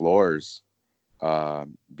mission floors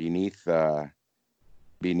beneath where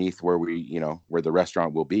where the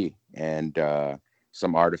restaurant will be, and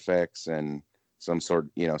some artifacts and some sort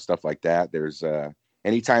stuff like that. There's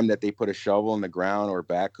anytime that they put a shovel in the ground or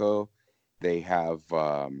backhoe, they have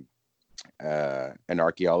an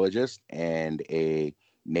archaeologist and a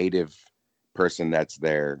native person that's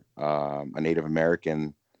there, a Native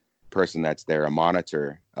American person that's there, a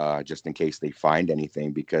monitor, just in case they find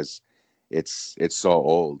anything, because it's so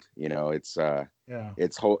old. It's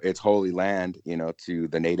holy land, to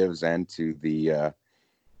the natives and to the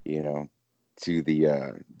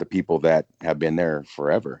the people that have been there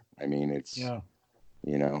forever. I mean, it's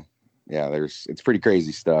it's pretty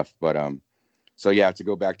crazy stuff. But so yeah, to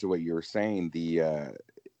go back to what you were saying,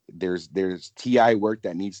 there's TI work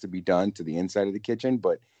that needs to be done to the inside of the kitchen,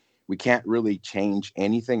 but we can't really change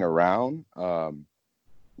anything around.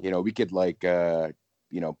 We could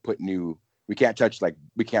put new. We can't touch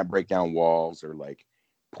we can't break down walls or like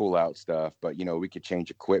pull out stuff, but we could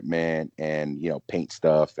change equipment and paint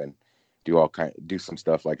stuff and do some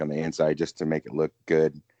stuff like on the inside just to make it look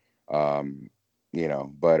good. But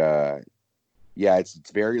yeah,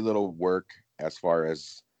 it's very little work as far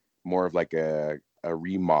as more of like a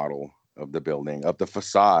remodel of the building, of the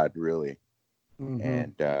facade, really. Mm-hmm.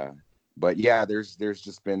 And but yeah, there's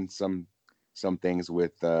just been some things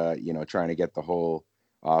with trying to get the whole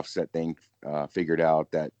offset thing figured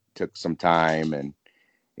out that took some time, and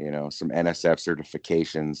some NSF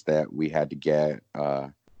certifications that we had to get.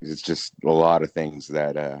 It's just a lot of things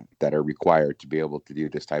that are required to be able to do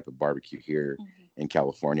this type of barbecue here in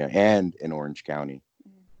California and in Orange County.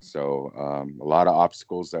 So a lot of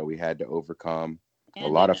obstacles that we had to overcome. And a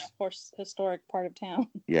lot of historic part of town.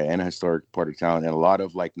 Yeah, in a historic part of town, and a lot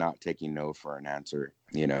of like not taking no for an answer.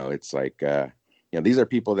 It's like these are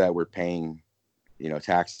people that we're paying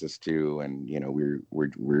taxes to, and we're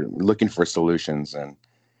looking for solutions,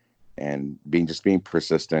 and being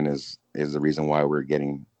persistent is the reason why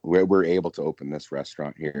we're able to open this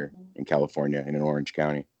restaurant here in California and in Orange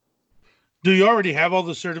County. Do you already have all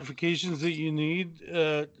the certifications that you need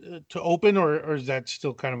to open, or is that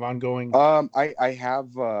still kind of ongoing? I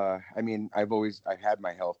have. I've had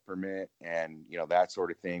my health permit and that sort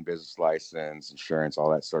of thing, business license, insurance, all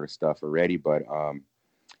that sort of stuff already. But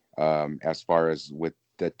as far as with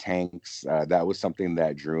the tanks, that was something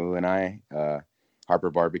that Drew and I, Harper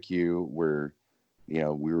Barbecue, we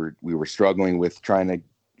were struggling with trying to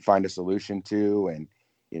find a solution to, and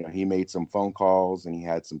he made some phone calls and he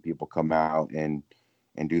had some people come out and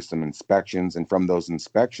do some inspections. And from those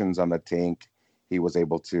inspections on the tank, he was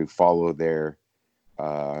able to follow their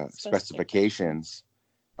specifications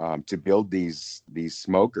to build these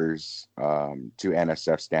smokers to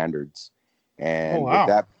NSF standards. And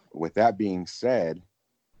with that being said,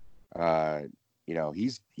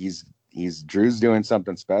 he's Drew's doing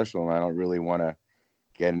something special, and I don't really want to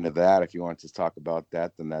get into that. If you want to talk about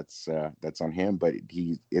that, then that's on him. But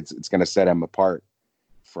it's going to set him apart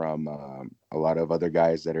from a lot of other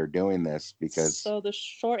guys that are doing this, because. So the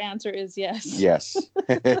short answer is yes. Yes.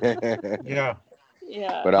 Yeah.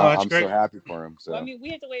 Yeah. But I'm so happy for him. So well, we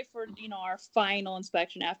have to wait for our final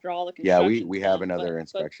inspection after all the construction. Yeah, we have another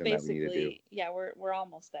inspection that we need to do. Yeah, we're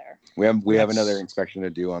almost there. We have another inspection to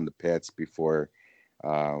do on the pits before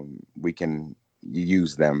we can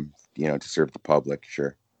use them, to serve the public.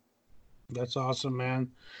 Sure. That's awesome, man.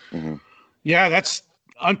 Mm-hmm. Yeah, that's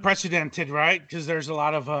unprecedented, right? Because there's a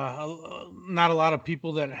lot of not a lot of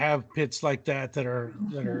people that have pits like that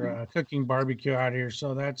are cooking barbecue out here.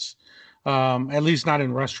 So that's at least not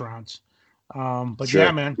in restaurants. But sure.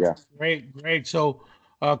 Yeah, man. Yeah. Great. So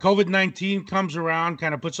COVID-19 comes around,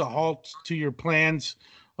 kind of puts a halt to your plans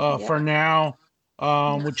for now,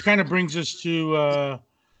 which kind of brings us to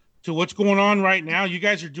what's going on right now. You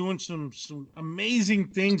guys are doing some amazing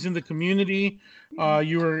things in the community.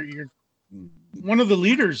 You're one of the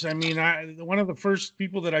leaders. I mean, one of the first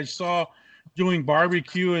people that I saw doing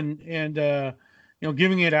barbecue and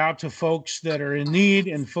giving it out to folks that are in need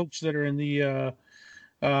and folks that are in the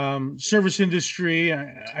service industry.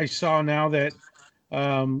 I saw now that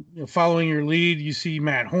following your lead, you see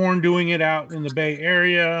Matt Horn doing it out in the Bay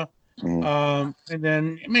Area. And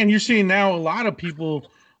then, man, you're seeing now a lot of people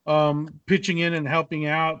pitching in and helping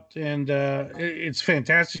out, and it's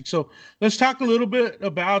fantastic. So let's talk a little bit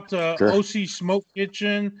about Sure. OC Smoke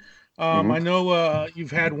Kitchen. I know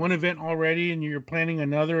you've had one event already, and you're planning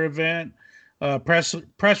another event.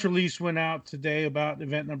 Press release went out today about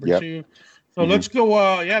event number 2. So let's go.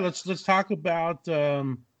 Let's talk about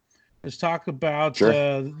sure.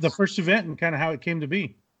 The first event and kind of how it came to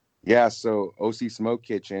be. Yeah, so OC Smoke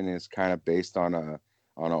Kitchen is kind of based on an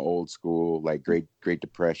old school, like Great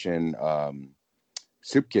Depression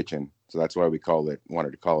soup kitchen. So that's why we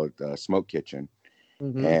wanted to call it Smoke Kitchen.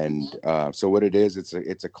 And so what it is,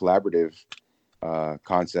 it's a collaborative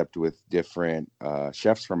concept with different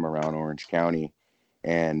chefs from around Orange County.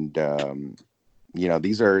 And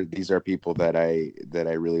these are people that I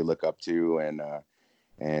really look up to,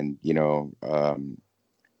 and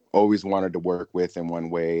always wanted to work with in one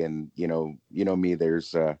way. And me,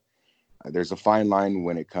 there's a fine line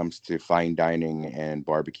when it comes to fine dining and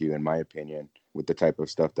barbecue, in my opinion, with the type of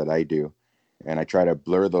stuff that I do. And I try to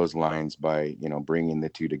blur those lines by bringing the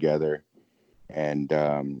two together. And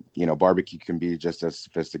barbecue can be just as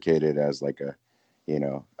sophisticated as like a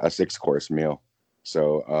 6-course meal.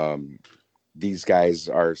 So these guys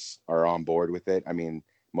are on board with it. I mean,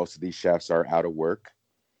 most of these chefs are out of work,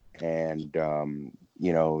 and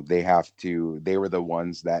they were the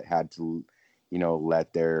ones that had to,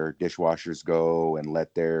 let their dishwashers go and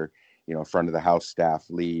let their, front of the house staff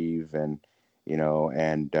leave. And,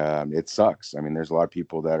 it sucks. I mean, there's a lot of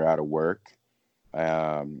people that are out of work.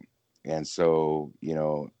 And so,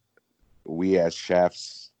 we as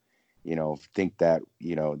chefs, think that,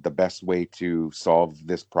 the best way to solve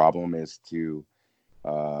this problem is to,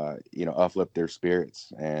 uplift their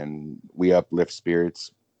spirits. And we uplift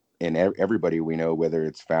spirits in everybody we know, whether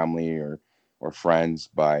it's family or friends,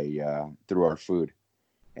 by through our food.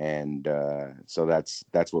 And so that's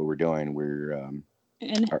what we're doing.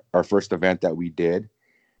 Our first event that we did,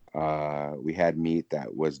 we had meat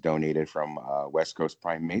that was donated from West Coast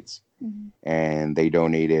Prime Meats, and they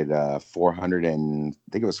donated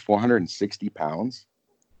 460 pounds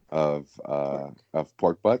of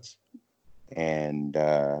pork butts, and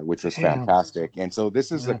which was fantastic. And so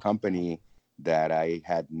this is a company that I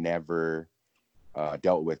had never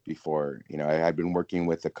dealt with before. I had been working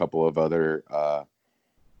with a couple of other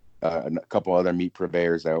meat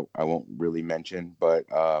purveyors that I won't really mention, but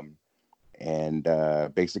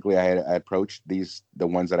basically I approached the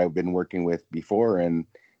ones that I've been working with before, and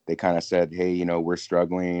they kind of said, hey, we're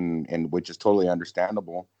struggling, and which is totally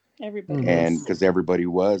understandable. Everybody and because everybody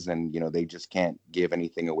was, and they just can't give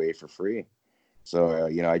anything away for free. So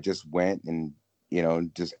I just went and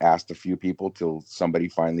just asked a few people till somebody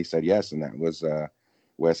finally said yes, and that was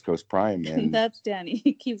West Coast Prime. And that's Danny.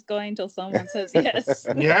 He keeps going till someone says yes.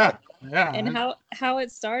 Yeah. And how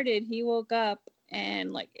it started, he woke up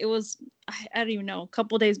and it was, I don't even know, a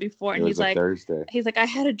couple days before, and he's like, Thursday. He's like, I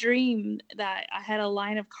had a dream that I had a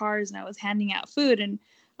line of cars and I was handing out food, and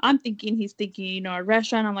I'm thinking he's thinking, a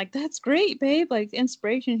restaurant. I'm like, that's great, babe,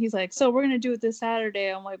 inspiration. He's like, so we're gonna do it this Saturday.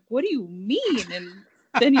 I'm like, what do you mean? And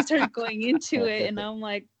then he started going into it, and I'm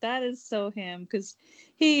like, that is so him, because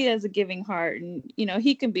he has a giving heart, and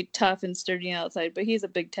he can be tough and sturdy outside, but he's a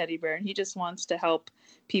big teddy bear, and he just wants to help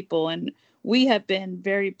people. And we have been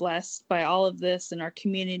very blessed by all of this, and our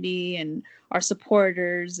community and our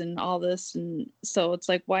supporters and all this. And so it's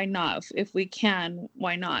like, why not? If we can,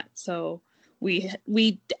 why not? So we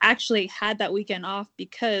actually had that weekend off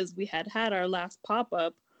because we had our last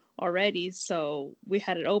pop-up already. So we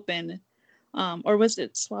had it open. Or was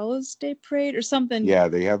it Swallows Day Parade or something? Yeah,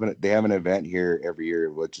 they have an event here every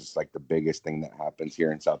year, which is the biggest thing that happens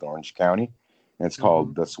here in South Orange County. And it's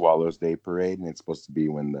called the Swallows Day Parade, and it's supposed to be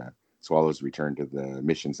when the Swallows return to the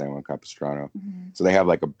Mission San Juan Capistrano. So they have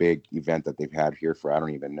a big event that they've had here for, I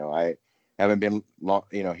don't even know. I haven't been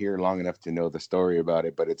here long enough to know the story about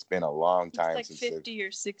it, but it's been a long time, since 50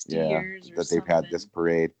 or 60 years that they've had this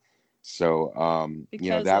parade. So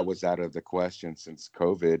that was out of the question since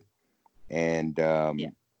COVID. And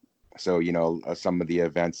so some of the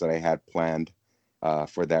events that I had planned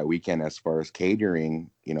for that weekend as far as catering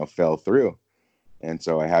fell through. And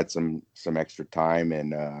so I had some extra time,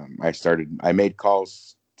 and I made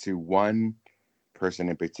calls to one person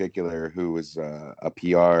in particular who was a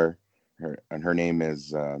PR, and her name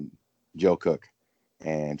is Jill Cook,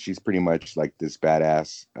 and she's pretty much this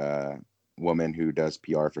badass woman who does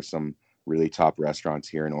PR for some really top restaurants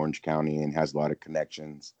here in Orange County and has a lot of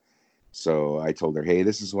connections. So I told her, hey,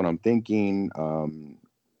 this is what I'm thinking, and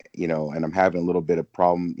I'm having a little bit of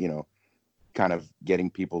problem, kind of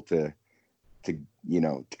getting people to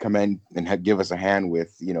come in and give us a hand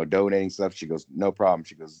with, donating stuff. She goes, no problem.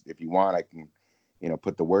 She goes, if you want, I can,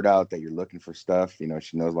 put the word out that you're looking for stuff. She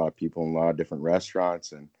knows a lot of people in a lot of different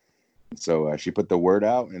restaurants. And so she put the word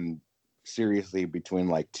out, and seriously,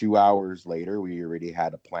 between 2 hours later, we already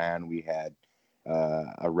had a plan. We had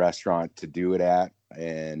a restaurant to do it at,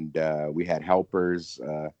 and we had helpers.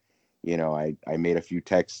 I made a few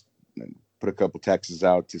texts, put a couple texts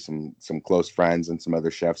out to some close friends and some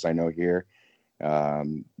other chefs I know here.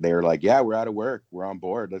 They were like, yeah, we're out of work, we're on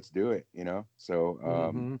board, let's do it.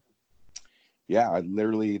 So I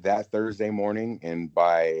literally that Thursday morning, and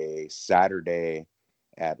by Saturday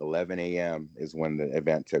at 11 a.m. is when the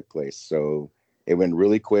event took place. So it went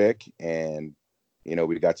really quick, and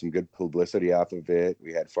we got some good publicity off of it.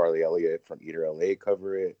 We had Farley Elliott from Eater LA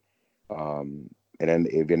cover it. And then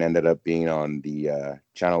it even ended up being on the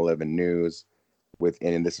Channel 11 News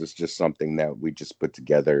and this was just something that we just put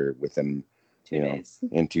together within 2 days.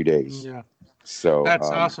 In 2 days. Yeah. So that's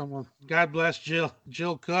awesome. Well, God bless Jill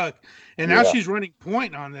Cook. And now she's running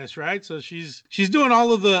point on this, right? So she's doing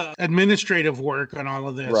all of the administrative work on all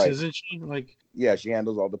of this, right? Isn't she? Yeah, she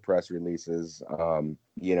handles all the press releases,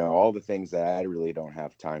 all the things that I really don't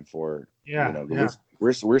have time for. Yeah.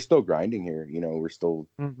 We're still grinding here. We're still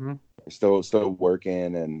still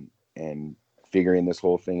working and figuring this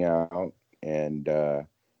whole thing out. And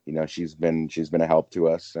you know, she's been a help to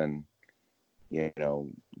us, and you know,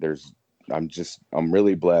 I'm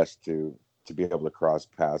really blessed to be able to cross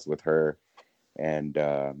paths with her and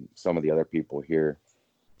some of the other people here.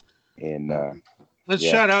 And let's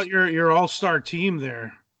shout out your all-star team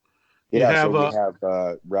there. Yeah, so we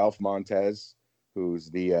have Ralph Montez, who's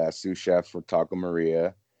the sous chef for Taco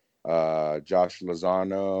Maria. Josh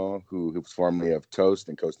Lozano, who's formerly of Toast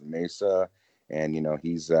in Costa Mesa, and you know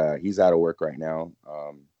he's out of work right now,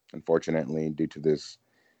 unfortunately due to this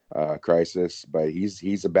crisis. But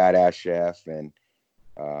he's a badass chef, and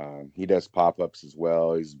he does pop-ups as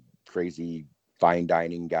well. He's a crazy fine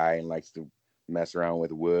dining guy and likes to mess around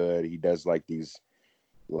with wood. He does like these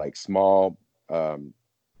like small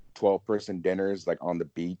 12-person dinners like on the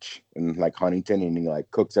beach in like Huntington, and he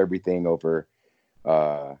like cooks everything over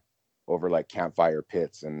like campfire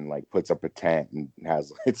pits and like puts up a tent and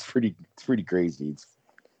has it's pretty crazy. It's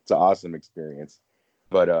an awesome experience.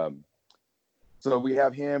 But so we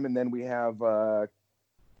have him, and then we have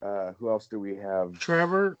who else do we have?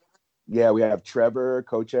 Trevor. Yeah, we have Trevor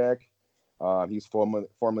Kochek. He's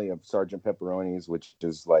formerly of Sergeant Pepperoni's, which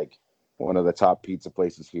is like one of the top pizza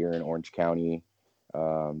places here in Orange County.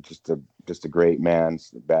 Just a great man,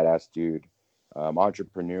 badass dude,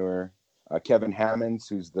 entrepreneur. Kevin Hammonds,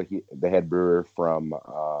 who's the head brewer from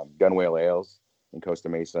Gunwale Ales in Costa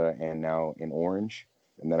Mesa and now in Orange.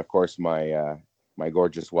 And then of course my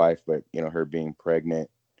gorgeous wife, but you know, her being pregnant,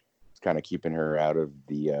 it's kind of keeping her out of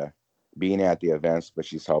the being at the events, but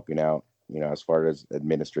she's helping out, you know, as far as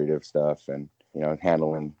administrative stuff and, you know,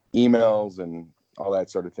 handling emails and all that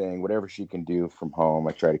sort of thing. Whatever she can do from home,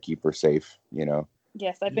 I try to keep her safe, you know.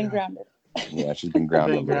 Yes, I've been grounded. Yeah, she's been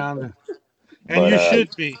grounded. And you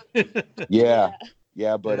should be. Yeah,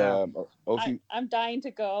 but I'm dying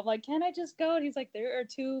to go. I'm like, can I just go? And he's like, there are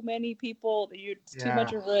too many people. It's too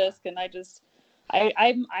much of a risk. And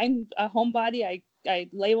I'm a homebody. I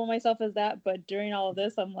label myself as that, but during all of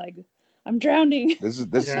this, I'm like, I'm drowning. This is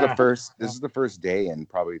the first day in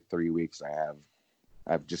probably 3 weeks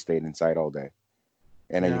I've just stayed inside all day.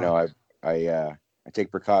 And you know, I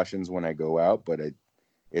take precautions when I go out, but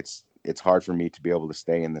it's hard for me to be able to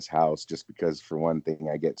stay in this house just because, for one thing,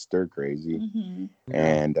 I get stir crazy,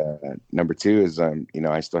 and number two is you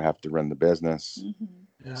know, I still have to run the business.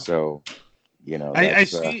 So, you know, I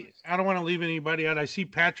see. I don't want to leave anybody out. I see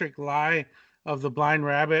Patrick Lai of the Blind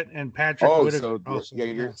Rabbit and Patrick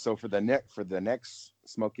Whitaker. So for the next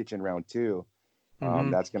Smoke Kitchen round 2,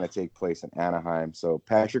 that's going to take place in Anaheim. So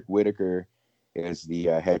Patrick Whitaker is the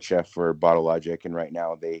head chef for Bottle Logic, and right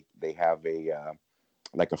now they have a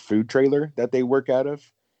like a food trailer that they work out of.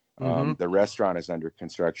 The restaurant is under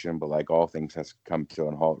construction, but like all things has come to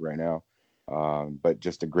a halt right now. But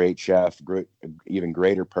just a great chef, even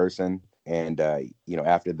greater person. And you know,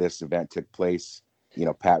 after this event took place, you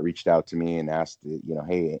know, Pat reached out to me and asked, you know,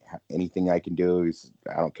 hey, anything I can do?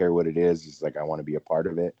 I don't care what it is. He's like, I want to be a part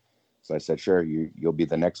of it. So I said, sure, you'll be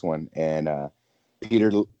the next one. And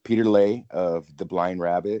Peter Lay of the Blind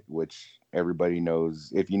Rabbit, which everybody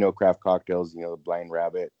knows. If you know craft cocktails, you know the Blind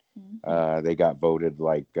Rabbit. They got voted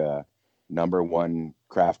like #1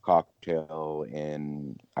 craft cocktail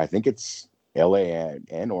in, I think it's LA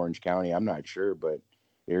and Orange County. I'm not sure, but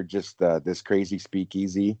they're just this crazy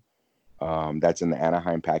speakeasy that's in the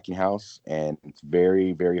Anaheim Packing House, and it's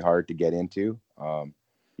very, very hard to get into.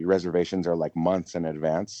 Your reservations are like months in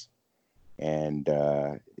advance. And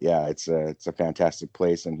yeah, it's a fantastic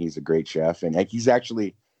place, and he's a great chef, and he's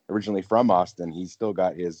actually originally from Austin. He's still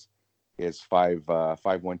got his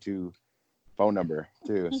 512 phone number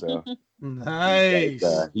too. So nice.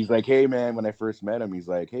 He's like, hey man, when I first met him, he's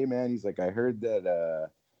like, hey man, he's like, I heard that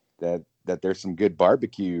there's some good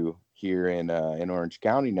barbecue here in Orange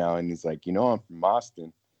County now, and he's like, you know, I'm from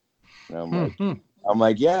Austin. And I'm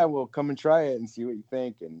like, yeah, well, come and try it and see what you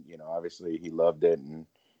think. And you know, obviously he loved it, and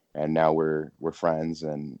now we're friends,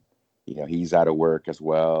 and you know, he's out of work as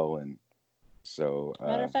well. And so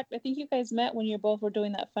matter of fact, I think you guys met when you both were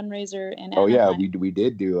doing that fundraiser in Anaheim. Oh yeah, we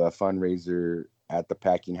did do a fundraiser at the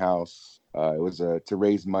Packing House. It was to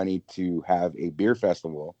raise money to have a beer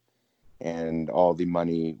festival, and all the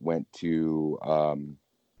money went to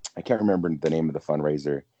I can't remember the name of the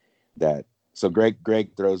fundraiser. So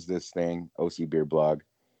Greg throws this thing, OC Beer Blog.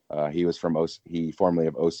 He was he formerly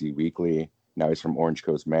of OC Weekly. Now he's from Orange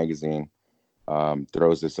Coast Magazine.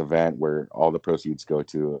 Throws this event where all the proceeds go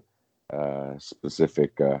to a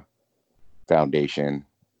specific foundation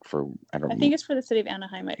for, I think it's for the city of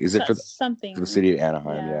Anaheim. Is it for something? For the city of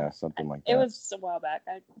Anaheim, yeah, something like that. It was a while back.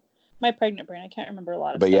 My pregnant brain, I can't remember a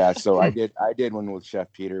lot of but stuff. Yeah, so I did one with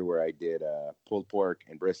Chef Peter where I did pulled pork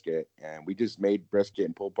and brisket, and we just made brisket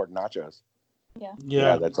and pulled pork nachos.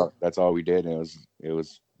 Yeah. That's all we did, and it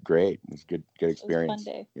was great. It was good experience. It was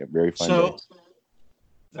a fun day. Yeah, very fun day.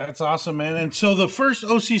 That's awesome, man. And so the first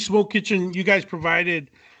OC Smoke Kitchen you guys provided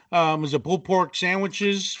was a pulled pork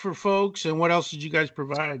sandwiches for folks, and what else did you guys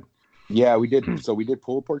provide? Yeah, we did. So we did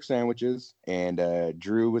pulled pork sandwiches, and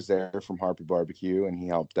Drew was there from Harper Barbecue, and he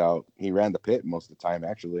helped out. He ran the pit most of the time,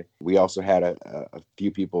 actually. We also had a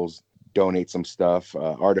few people donate some stuff.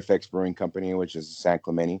 Artifacts Brewing Company, which is San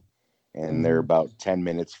Clemente, and they're about 10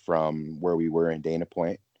 minutes from where we were in Dana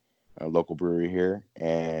Point, a local brewery here,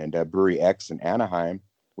 and Brewery X in Anaheim,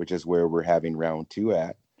 which is where we're having round 2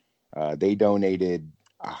 at. They donated,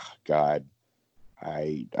 God,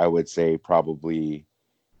 I would say probably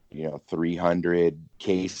 300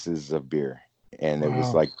 cases of beer. And it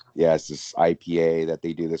was like, it's this IPA that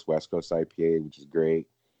they do, this West Coast IPA, which is great.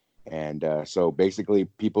 And so basically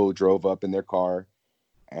people drove up in their car,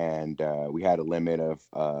 and we had a limit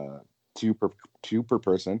of two per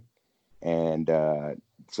person. And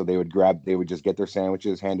so they would just get their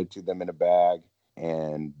sandwiches handed to them in a bag,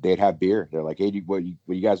 and they'd have beer. They're like, hey, what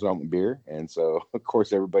you guys want with beer? And so of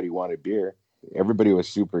course everybody wanted beer. Everybody was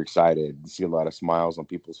super excited to see a lot of smiles on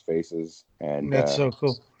people's faces. And that's so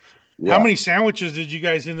cool. Yeah. How many sandwiches did you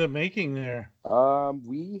guys end up making there?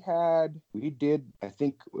 We did, I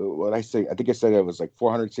think I said it was like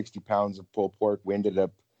 460 pounds of pulled pork. We ended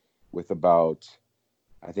up with about,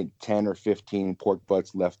 I think 10 or 15 pork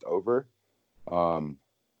butts left over.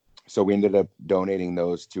 So we ended up donating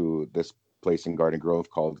those to this place in Garden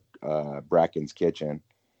Grove called Bracken's Kitchen.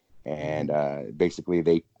 And basically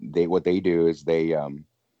they what they do is they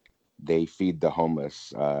feed the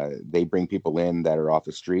homeless. They bring people in that are off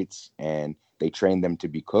the streets, and they train them to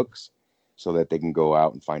be cooks so that they can go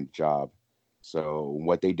out and find a job. So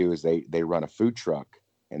what they do is they run a food truck,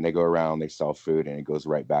 and they go around, they sell food, and it goes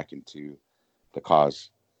right back into the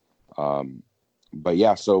cause. But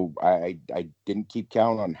yeah, so I didn't keep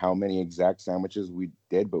count on how many exact sandwiches we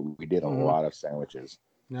did, but we did a lot of sandwiches.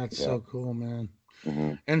 That's so cool, man.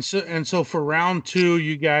 Mm-hmm. And so for round 2,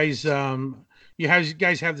 you guys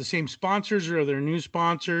guys have the same sponsors, or are there new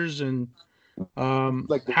sponsors? And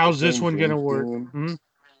how's this one gonna work? Mm-hmm.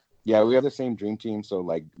 Yeah, we have the same dream team. So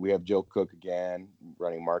like we have Joe Cook again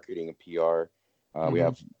running marketing and PR. We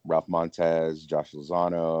have Ralph Montez, Josh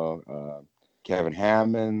Lozano, Kevin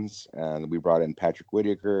Hammonds, and we brought in Patrick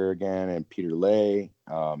Whitaker again and Peter Lay.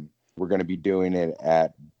 We're going to be doing it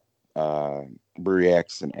at Brewery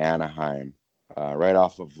X in Anaheim, right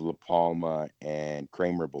off of La Palma and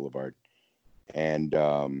Kramer Boulevard. And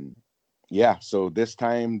so this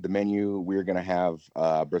time the menu, we're going to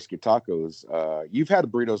have brisket tacos. You've had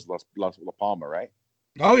Burritos La Palma, right?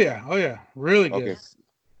 Oh yeah, really good.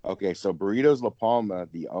 Okay, so Burritos La Palma,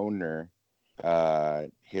 the owner,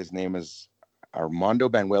 his name is Armando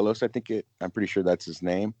Banuelos. I'm pretty sure that's his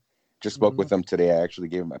name. Just spoke with him today. I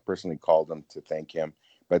personally called him to thank him.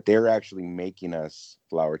 But they're actually making us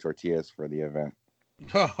flour tortillas for the event.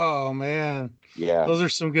 Oh man, yeah, those are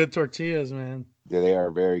some good tortillas, man. Yeah, they are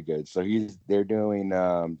very good. So they're doing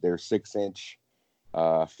their 6-inch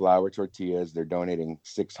flour tortillas. They're donating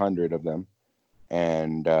 600 of them,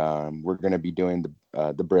 and we're gonna be doing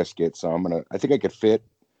the brisket. So I think I could fit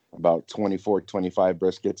about 24, 25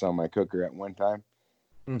 briskets on my cooker at one time.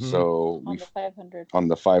 So on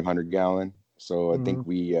the 500 gallon. So I think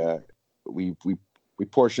we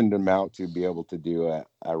portioned them out to be able to do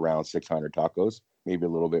around 600 tacos, maybe a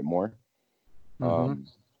little bit more.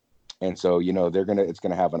 And so it's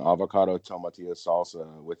gonna have an avocado tomatillo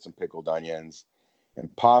salsa with some pickled onions,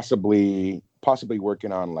 and possibly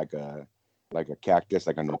working on like a cactus,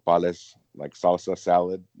 like a nopales, like salsa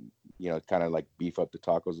salad. Kind of like beef up the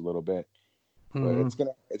tacos a little bit. But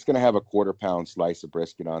it's gonna have a 1/4 pound slice of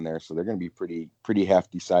brisket on there, so they're gonna be pretty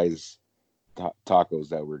hefty size tacos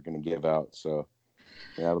that we're gonna give out. So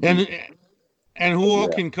and who all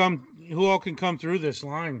can come through this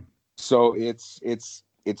line? So it's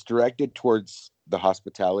directed towards the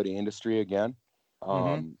hospitality industry again,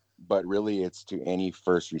 but really it's to any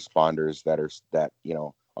first responders that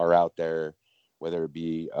are out there, whether it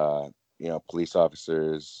be police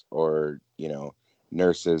officers or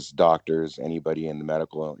nurses, doctors, anybody in the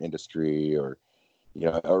medical industry, or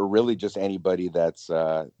really just anybody that's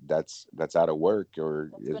out of work or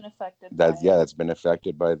that's been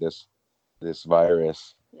affected by this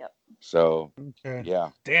virus. Yep. So yeah.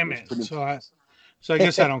 Damn it. So I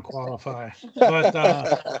guess I don't qualify. But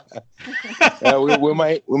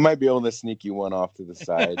we might be able to sneak you one off to the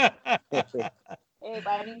side. Hey, but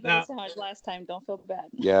I didn't get a sandwich last time. Don't feel bad.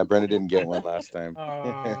 Yeah, Brenda didn't get one last time.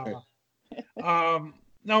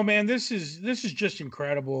 No, man, this is just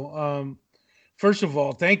incredible. first of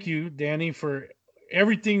all, thank you, Danny, for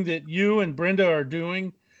everything that you and Brenda are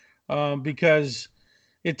doing, because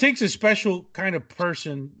it takes a special kind of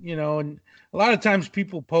person, and a lot of times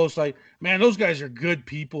people post like, man, those guys are good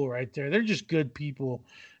people right there. They're just good people.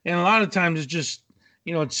 And a lot of times it's just,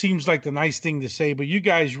 it seems like the nice thing to say, but you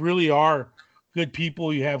guys really are good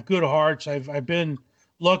people. You have good hearts. I've been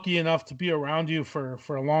lucky enough to be around you for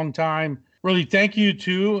a long time. Really thank you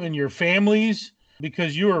too and your families,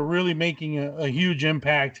 because you are really making a huge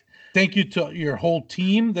impact. Thank you to your whole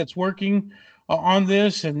team that's working on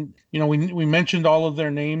this, and we mentioned all of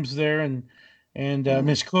their names there, and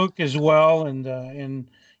Miss Cook as well, and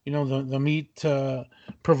the meat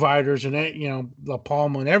providers, and La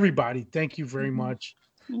Palma and everybody. Thank you very much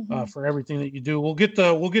for everything that you do. We'll get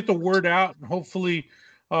the word out, and hopefully,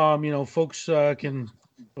 folks can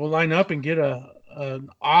go line up and get an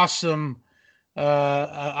awesome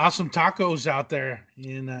tacos out there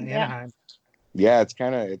in Anaheim. Yeah, it's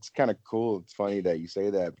kind of cool. It's funny that you say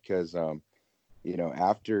that because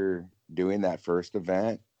after doing that first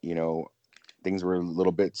event, things were a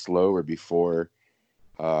little bit slower before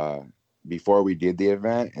we did the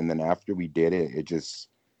event, and then after we did it, it just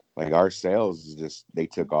like our sales they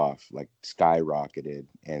took off, like skyrocketed,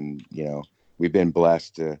 and we've been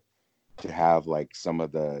blessed to have like some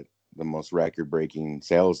of the most record-breaking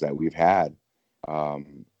sales that we've had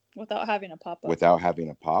without having a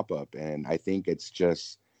pop-up. And I think it's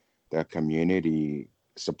just the community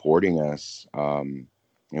supporting us, and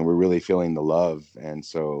we're really feeling the love. And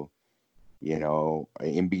so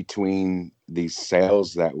in between these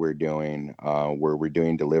sales that we're doing, where we're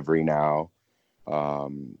doing delivery now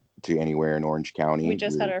to anywhere in Orange County. We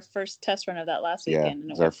just had our first test run of that last weekend, and it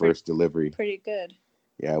was our first delivery. Pretty good.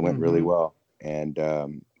 Yeah, it went really well. And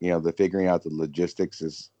the figuring out the logistics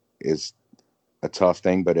is a tough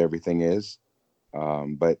thing, but everything is.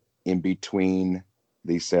 But in between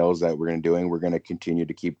these sales that we're going to continue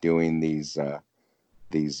to keep doing these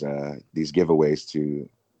giveaways to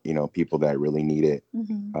people that really need it,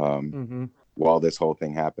 while this whole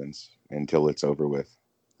thing happens, until it's over with.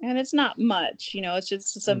 And it's not much, it's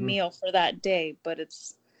just a meal for that day, but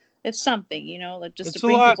it's something, like just to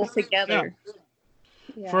bring people together.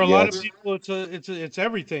 Yeah. For a lot of people, it's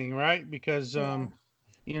everything, right? Because I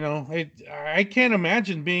can't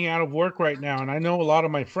imagine being out of work right now, and I know a lot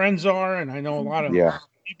of my friends are, and I know a lot of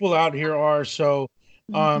people out here are. So,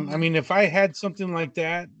 I mean, if I had something like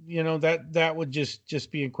that, that would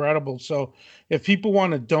just be incredible. So, if people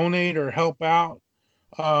want to donate or help out,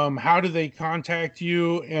 how do they contact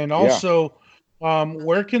you? And also,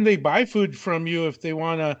 where can they buy food from you if they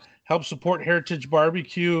want to help support Heritage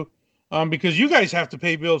Barbecue? Because you guys have to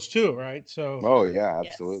pay bills too, right? So. Oh yeah,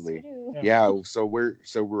 absolutely. Yes, so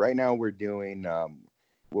right now we're doing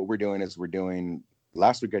what we're doing is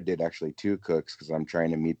last week I did actually 2 cooks because I'm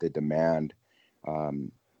trying to meet the demand.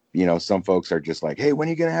 Some folks are just like, hey, when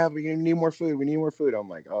are you gonna have? We need more food. We need more food. I'm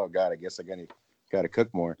like, oh God, I guess I gotta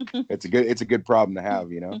cook more. It's a good problem to have,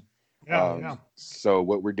 So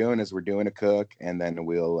what we're doing is we're doing a cook, and then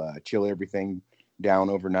we'll chill everything down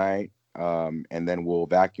overnight. And then we'll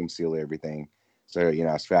vacuum seal everything, so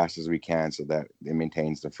as fast as we can, so that it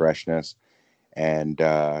maintains the freshness. And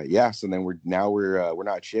so then we're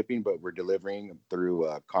not shipping, but we're delivering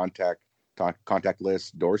through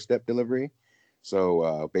contactless doorstep delivery.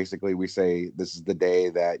 So basically, we say this is the day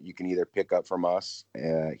that you can either pick up from us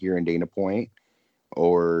here in Dana Point,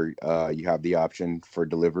 or you have the option for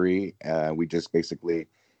delivery. We just basically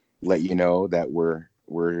let you know that we're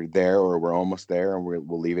there, or we're almost there, and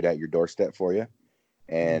we'll leave it at your doorstep for you.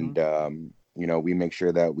 And we make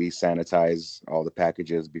sure that we sanitize all the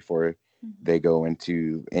packages before they go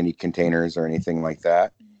into any containers or anything like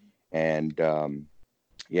that. And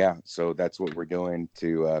so that's what we're doing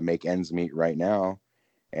to make ends meet right now.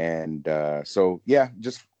 And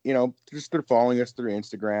just through following us through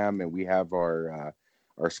Instagram, and we have our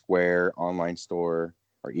Square online store,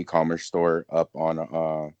 our e-commerce store, up on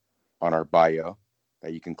our bio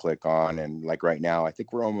that you can click on. And like right now, I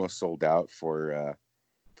think we're almost sold out for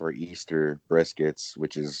Easter briskets,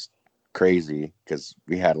 which is crazy because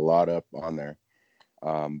we had a lot up on there.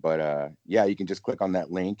 You can just click on that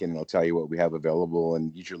link and it'll tell you what we have available.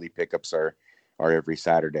 And usually pickups are every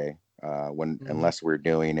Saturday, unless we're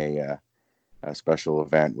doing a special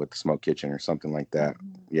event with the Smoke Kitchen or something like that.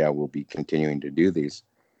 Yeah, we'll be continuing to do these.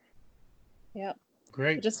 Yep.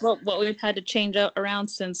 Great. Just what we've had to change around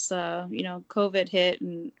since COVID hit,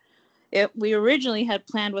 and we originally had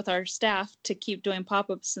planned with our staff to keep doing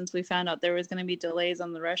pop-ups since we found out there was going to be delays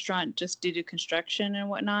on the restaurant just due to construction and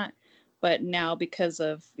whatnot. But now, because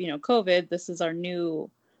of COVID, this is our new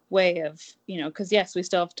way of, because yes, we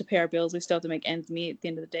still have to pay our bills. We still have to make ends meet at the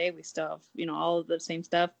end of the day. We still have, all of the same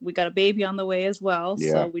stuff. We got a baby on the way as well.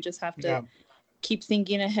 Yeah. So we just have to keep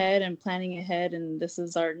thinking ahead and planning ahead. And this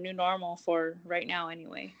is our new normal for right now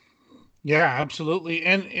anyway. Yeah, absolutely.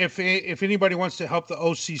 And if anybody wants to help the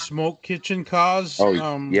OC Smoke Kitchen cause,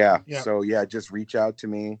 so just reach out to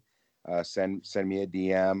me, send me a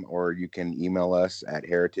DM, or you can email us at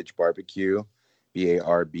Heritage Barbecue,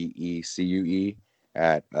 BARBECUE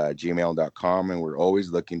 @gmail.com, and we're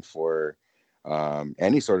always looking for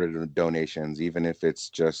any sort of donations, even if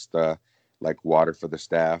it's just like water for the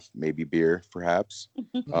staff, maybe beer, perhaps,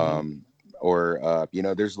 or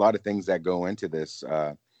there's a lot of things that go into this.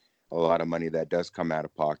 A lot of money that does come out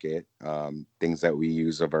of pocket, things that we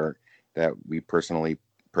use that we personally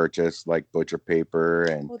purchase, like butcher paper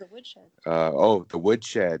and the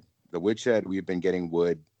woodshed. The woodshed, we've been getting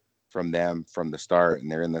wood from them from the start, and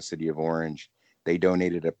they're in the city of Orange. They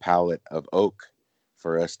donated a pallet of oak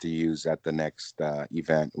for us to use at the next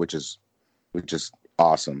event, which is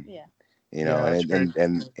awesome. Yeah.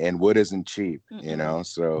 And wood isn't cheap,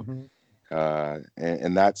 so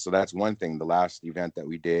and that's one thing. The last event that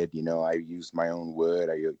we did, I used my own wood,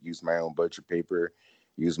 I used my own butcher paper,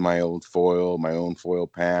 used my own foil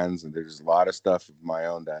pans, and there's a lot of stuff of my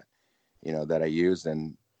own that that I used,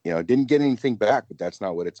 and didn't get anything back, but that's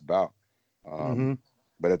not what it's about.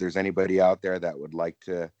 But if there's anybody out there that would like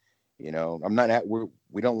to, we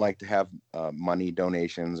don't like to have money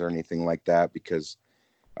donations or anything like that, because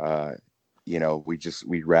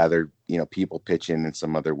we'd rather, people pitch in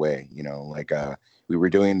some other way, like we were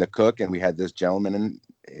doing the cook, and we had this gentleman, and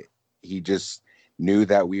he just knew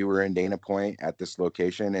that we were in Dana Point at this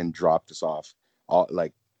location and dropped us off all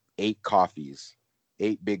like 8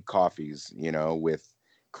 big coffees, with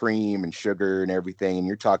cream and sugar and everything. And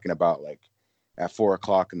you're talking about like at 4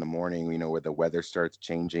 o'clock in the morning, where the weather starts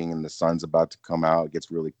changing and the sun's about to come out, it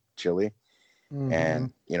gets really chilly.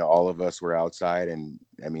 And all of us were outside, and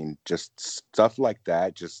I mean, just stuff like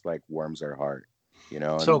that just like warms our heart,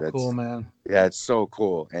 So cool, man. Yeah, it's so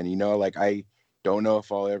cool. And like, I don't know if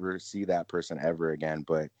I'll ever see that person ever again,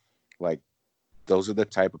 but like, those are the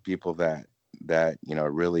type of people that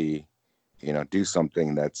really do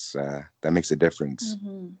something that's that makes a difference.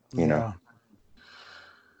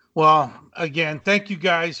 Well, again, thank you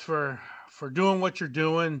guys for doing what you're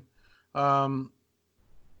doing.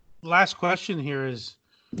 Last question here is,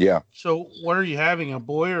 so what are you having, a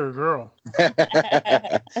boy or a girl?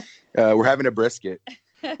 We're having a brisket.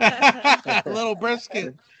 A little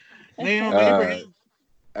brisket. Name of Abraham.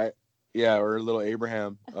 Or a little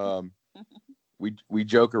Abraham. We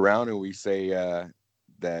joke around and we say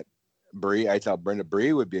that Bree, I tell Brenda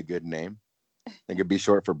Bree would be a good name. I think it'd be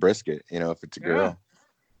short for brisket, if it's a girl.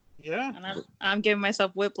 Yeah. And I'm giving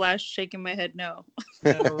myself whiplash, shaking my head no.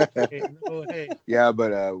 No way. Yeah,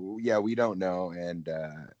 but we don't know, and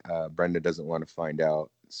Brenda doesn't want to find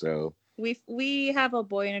out. So we have a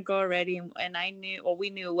boy and a girl already, and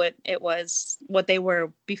we knew what they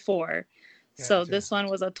were before. Gotcha. So this one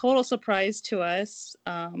was a total surprise to us.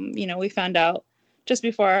 We found out just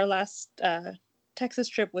before our last Texas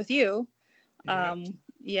trip with you.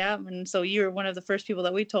 And so you were one of the first people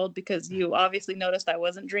that we told, because you obviously noticed I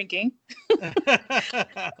wasn't drinking.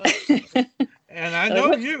 And I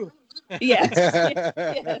know you. Yes.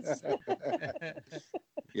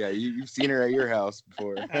 Yeah, you've seen her at your house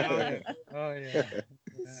before. Oh yeah.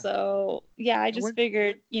 So I just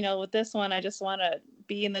figured, with this one, I just want to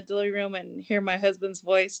be in the delivery room and hear my husband's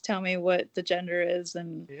voice tell me what the gender is,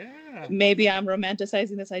 and maybe I'm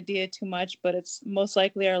romanticizing this idea too much, but it's most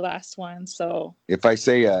likely our last one. So if I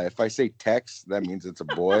say Tex, that means it's a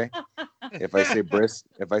boy. If I say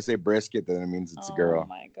brisket, then it means it's a girl. Oh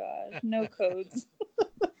my god, no codes.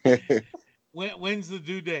 When's the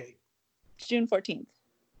due date? June 14th.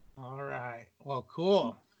 All right. Well,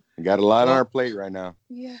 cool. We got a lot on our plate right now.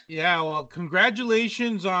 Yeah. Yeah. Well,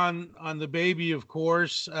 congratulations on the baby, of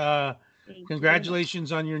course.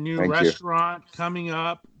 Congratulations on your new restaurant coming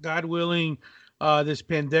up. God willing, this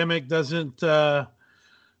pandemic doesn't last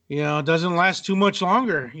too much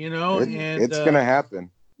longer. It's gonna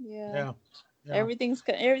happen. Yeah. Everything's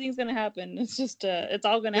gonna happen. It's just it's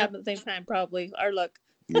all gonna happen at the same time, probably. Our luck.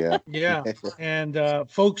 Yeah. And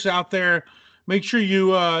folks out there, make sure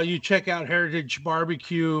you check out Heritage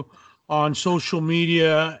Barbecue on social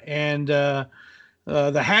media, and the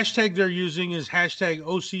hashtag they're using is hashtag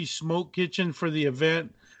OC Smoke Kitchen for the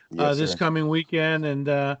event this coming weekend. And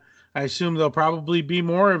I assume there'll probably be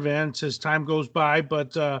more events as time goes by.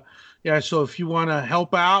 But so if you want to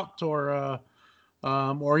help out or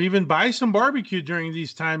even buy some barbecue during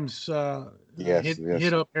these times,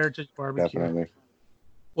 hit up Heritage Barbecue. Definitely.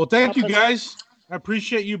 Well, thank you guys. I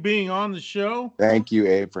appreciate you being on the show. Thank you,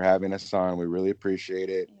 Abe, for having us on. We really appreciate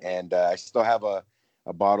it. And I still have a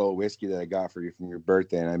bottle of whiskey that I got for you from your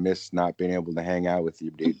birthday, and I miss not being able to hang out with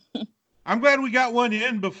you, dude. I'm glad we got one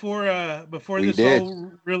in before this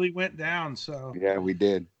all really went down. So yeah, we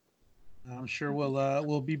did. I'm sure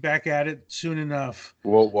we'll be back at it soon enough.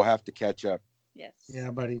 We'll have to catch up. Yes.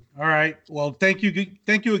 Yeah, buddy. All right. Well, thank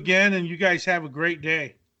you again, and you guys have a great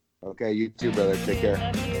day. Okay, you too, brother. Take care.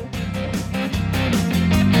 Love you.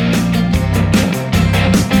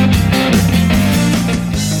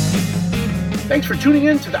 Thanks for tuning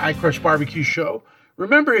in to the iCrush Barbecue Show.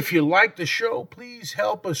 Remember, if you like the show, please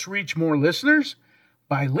help us reach more listeners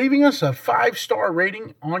by leaving us a 5-star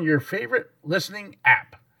rating on your favorite listening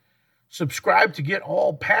app. Subscribe to get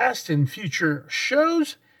all past and future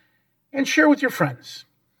shows, and share with your friends.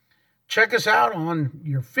 Check us out on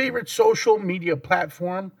your favorite social media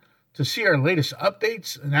platform to see our latest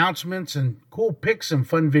updates, announcements, and cool pics and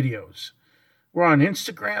fun videos. We're on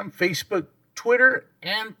Instagram, Facebook, Twitter,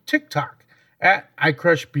 and TikTok at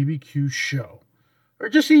iCrushBBQ Show. Or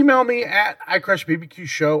just email me at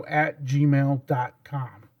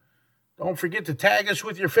iCrushBBQShow@gmail.com. Don't forget to tag us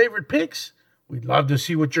with your favorite pics. We'd love to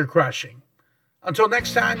see what you're crushing. Until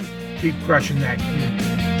next time, keep crushing that cube.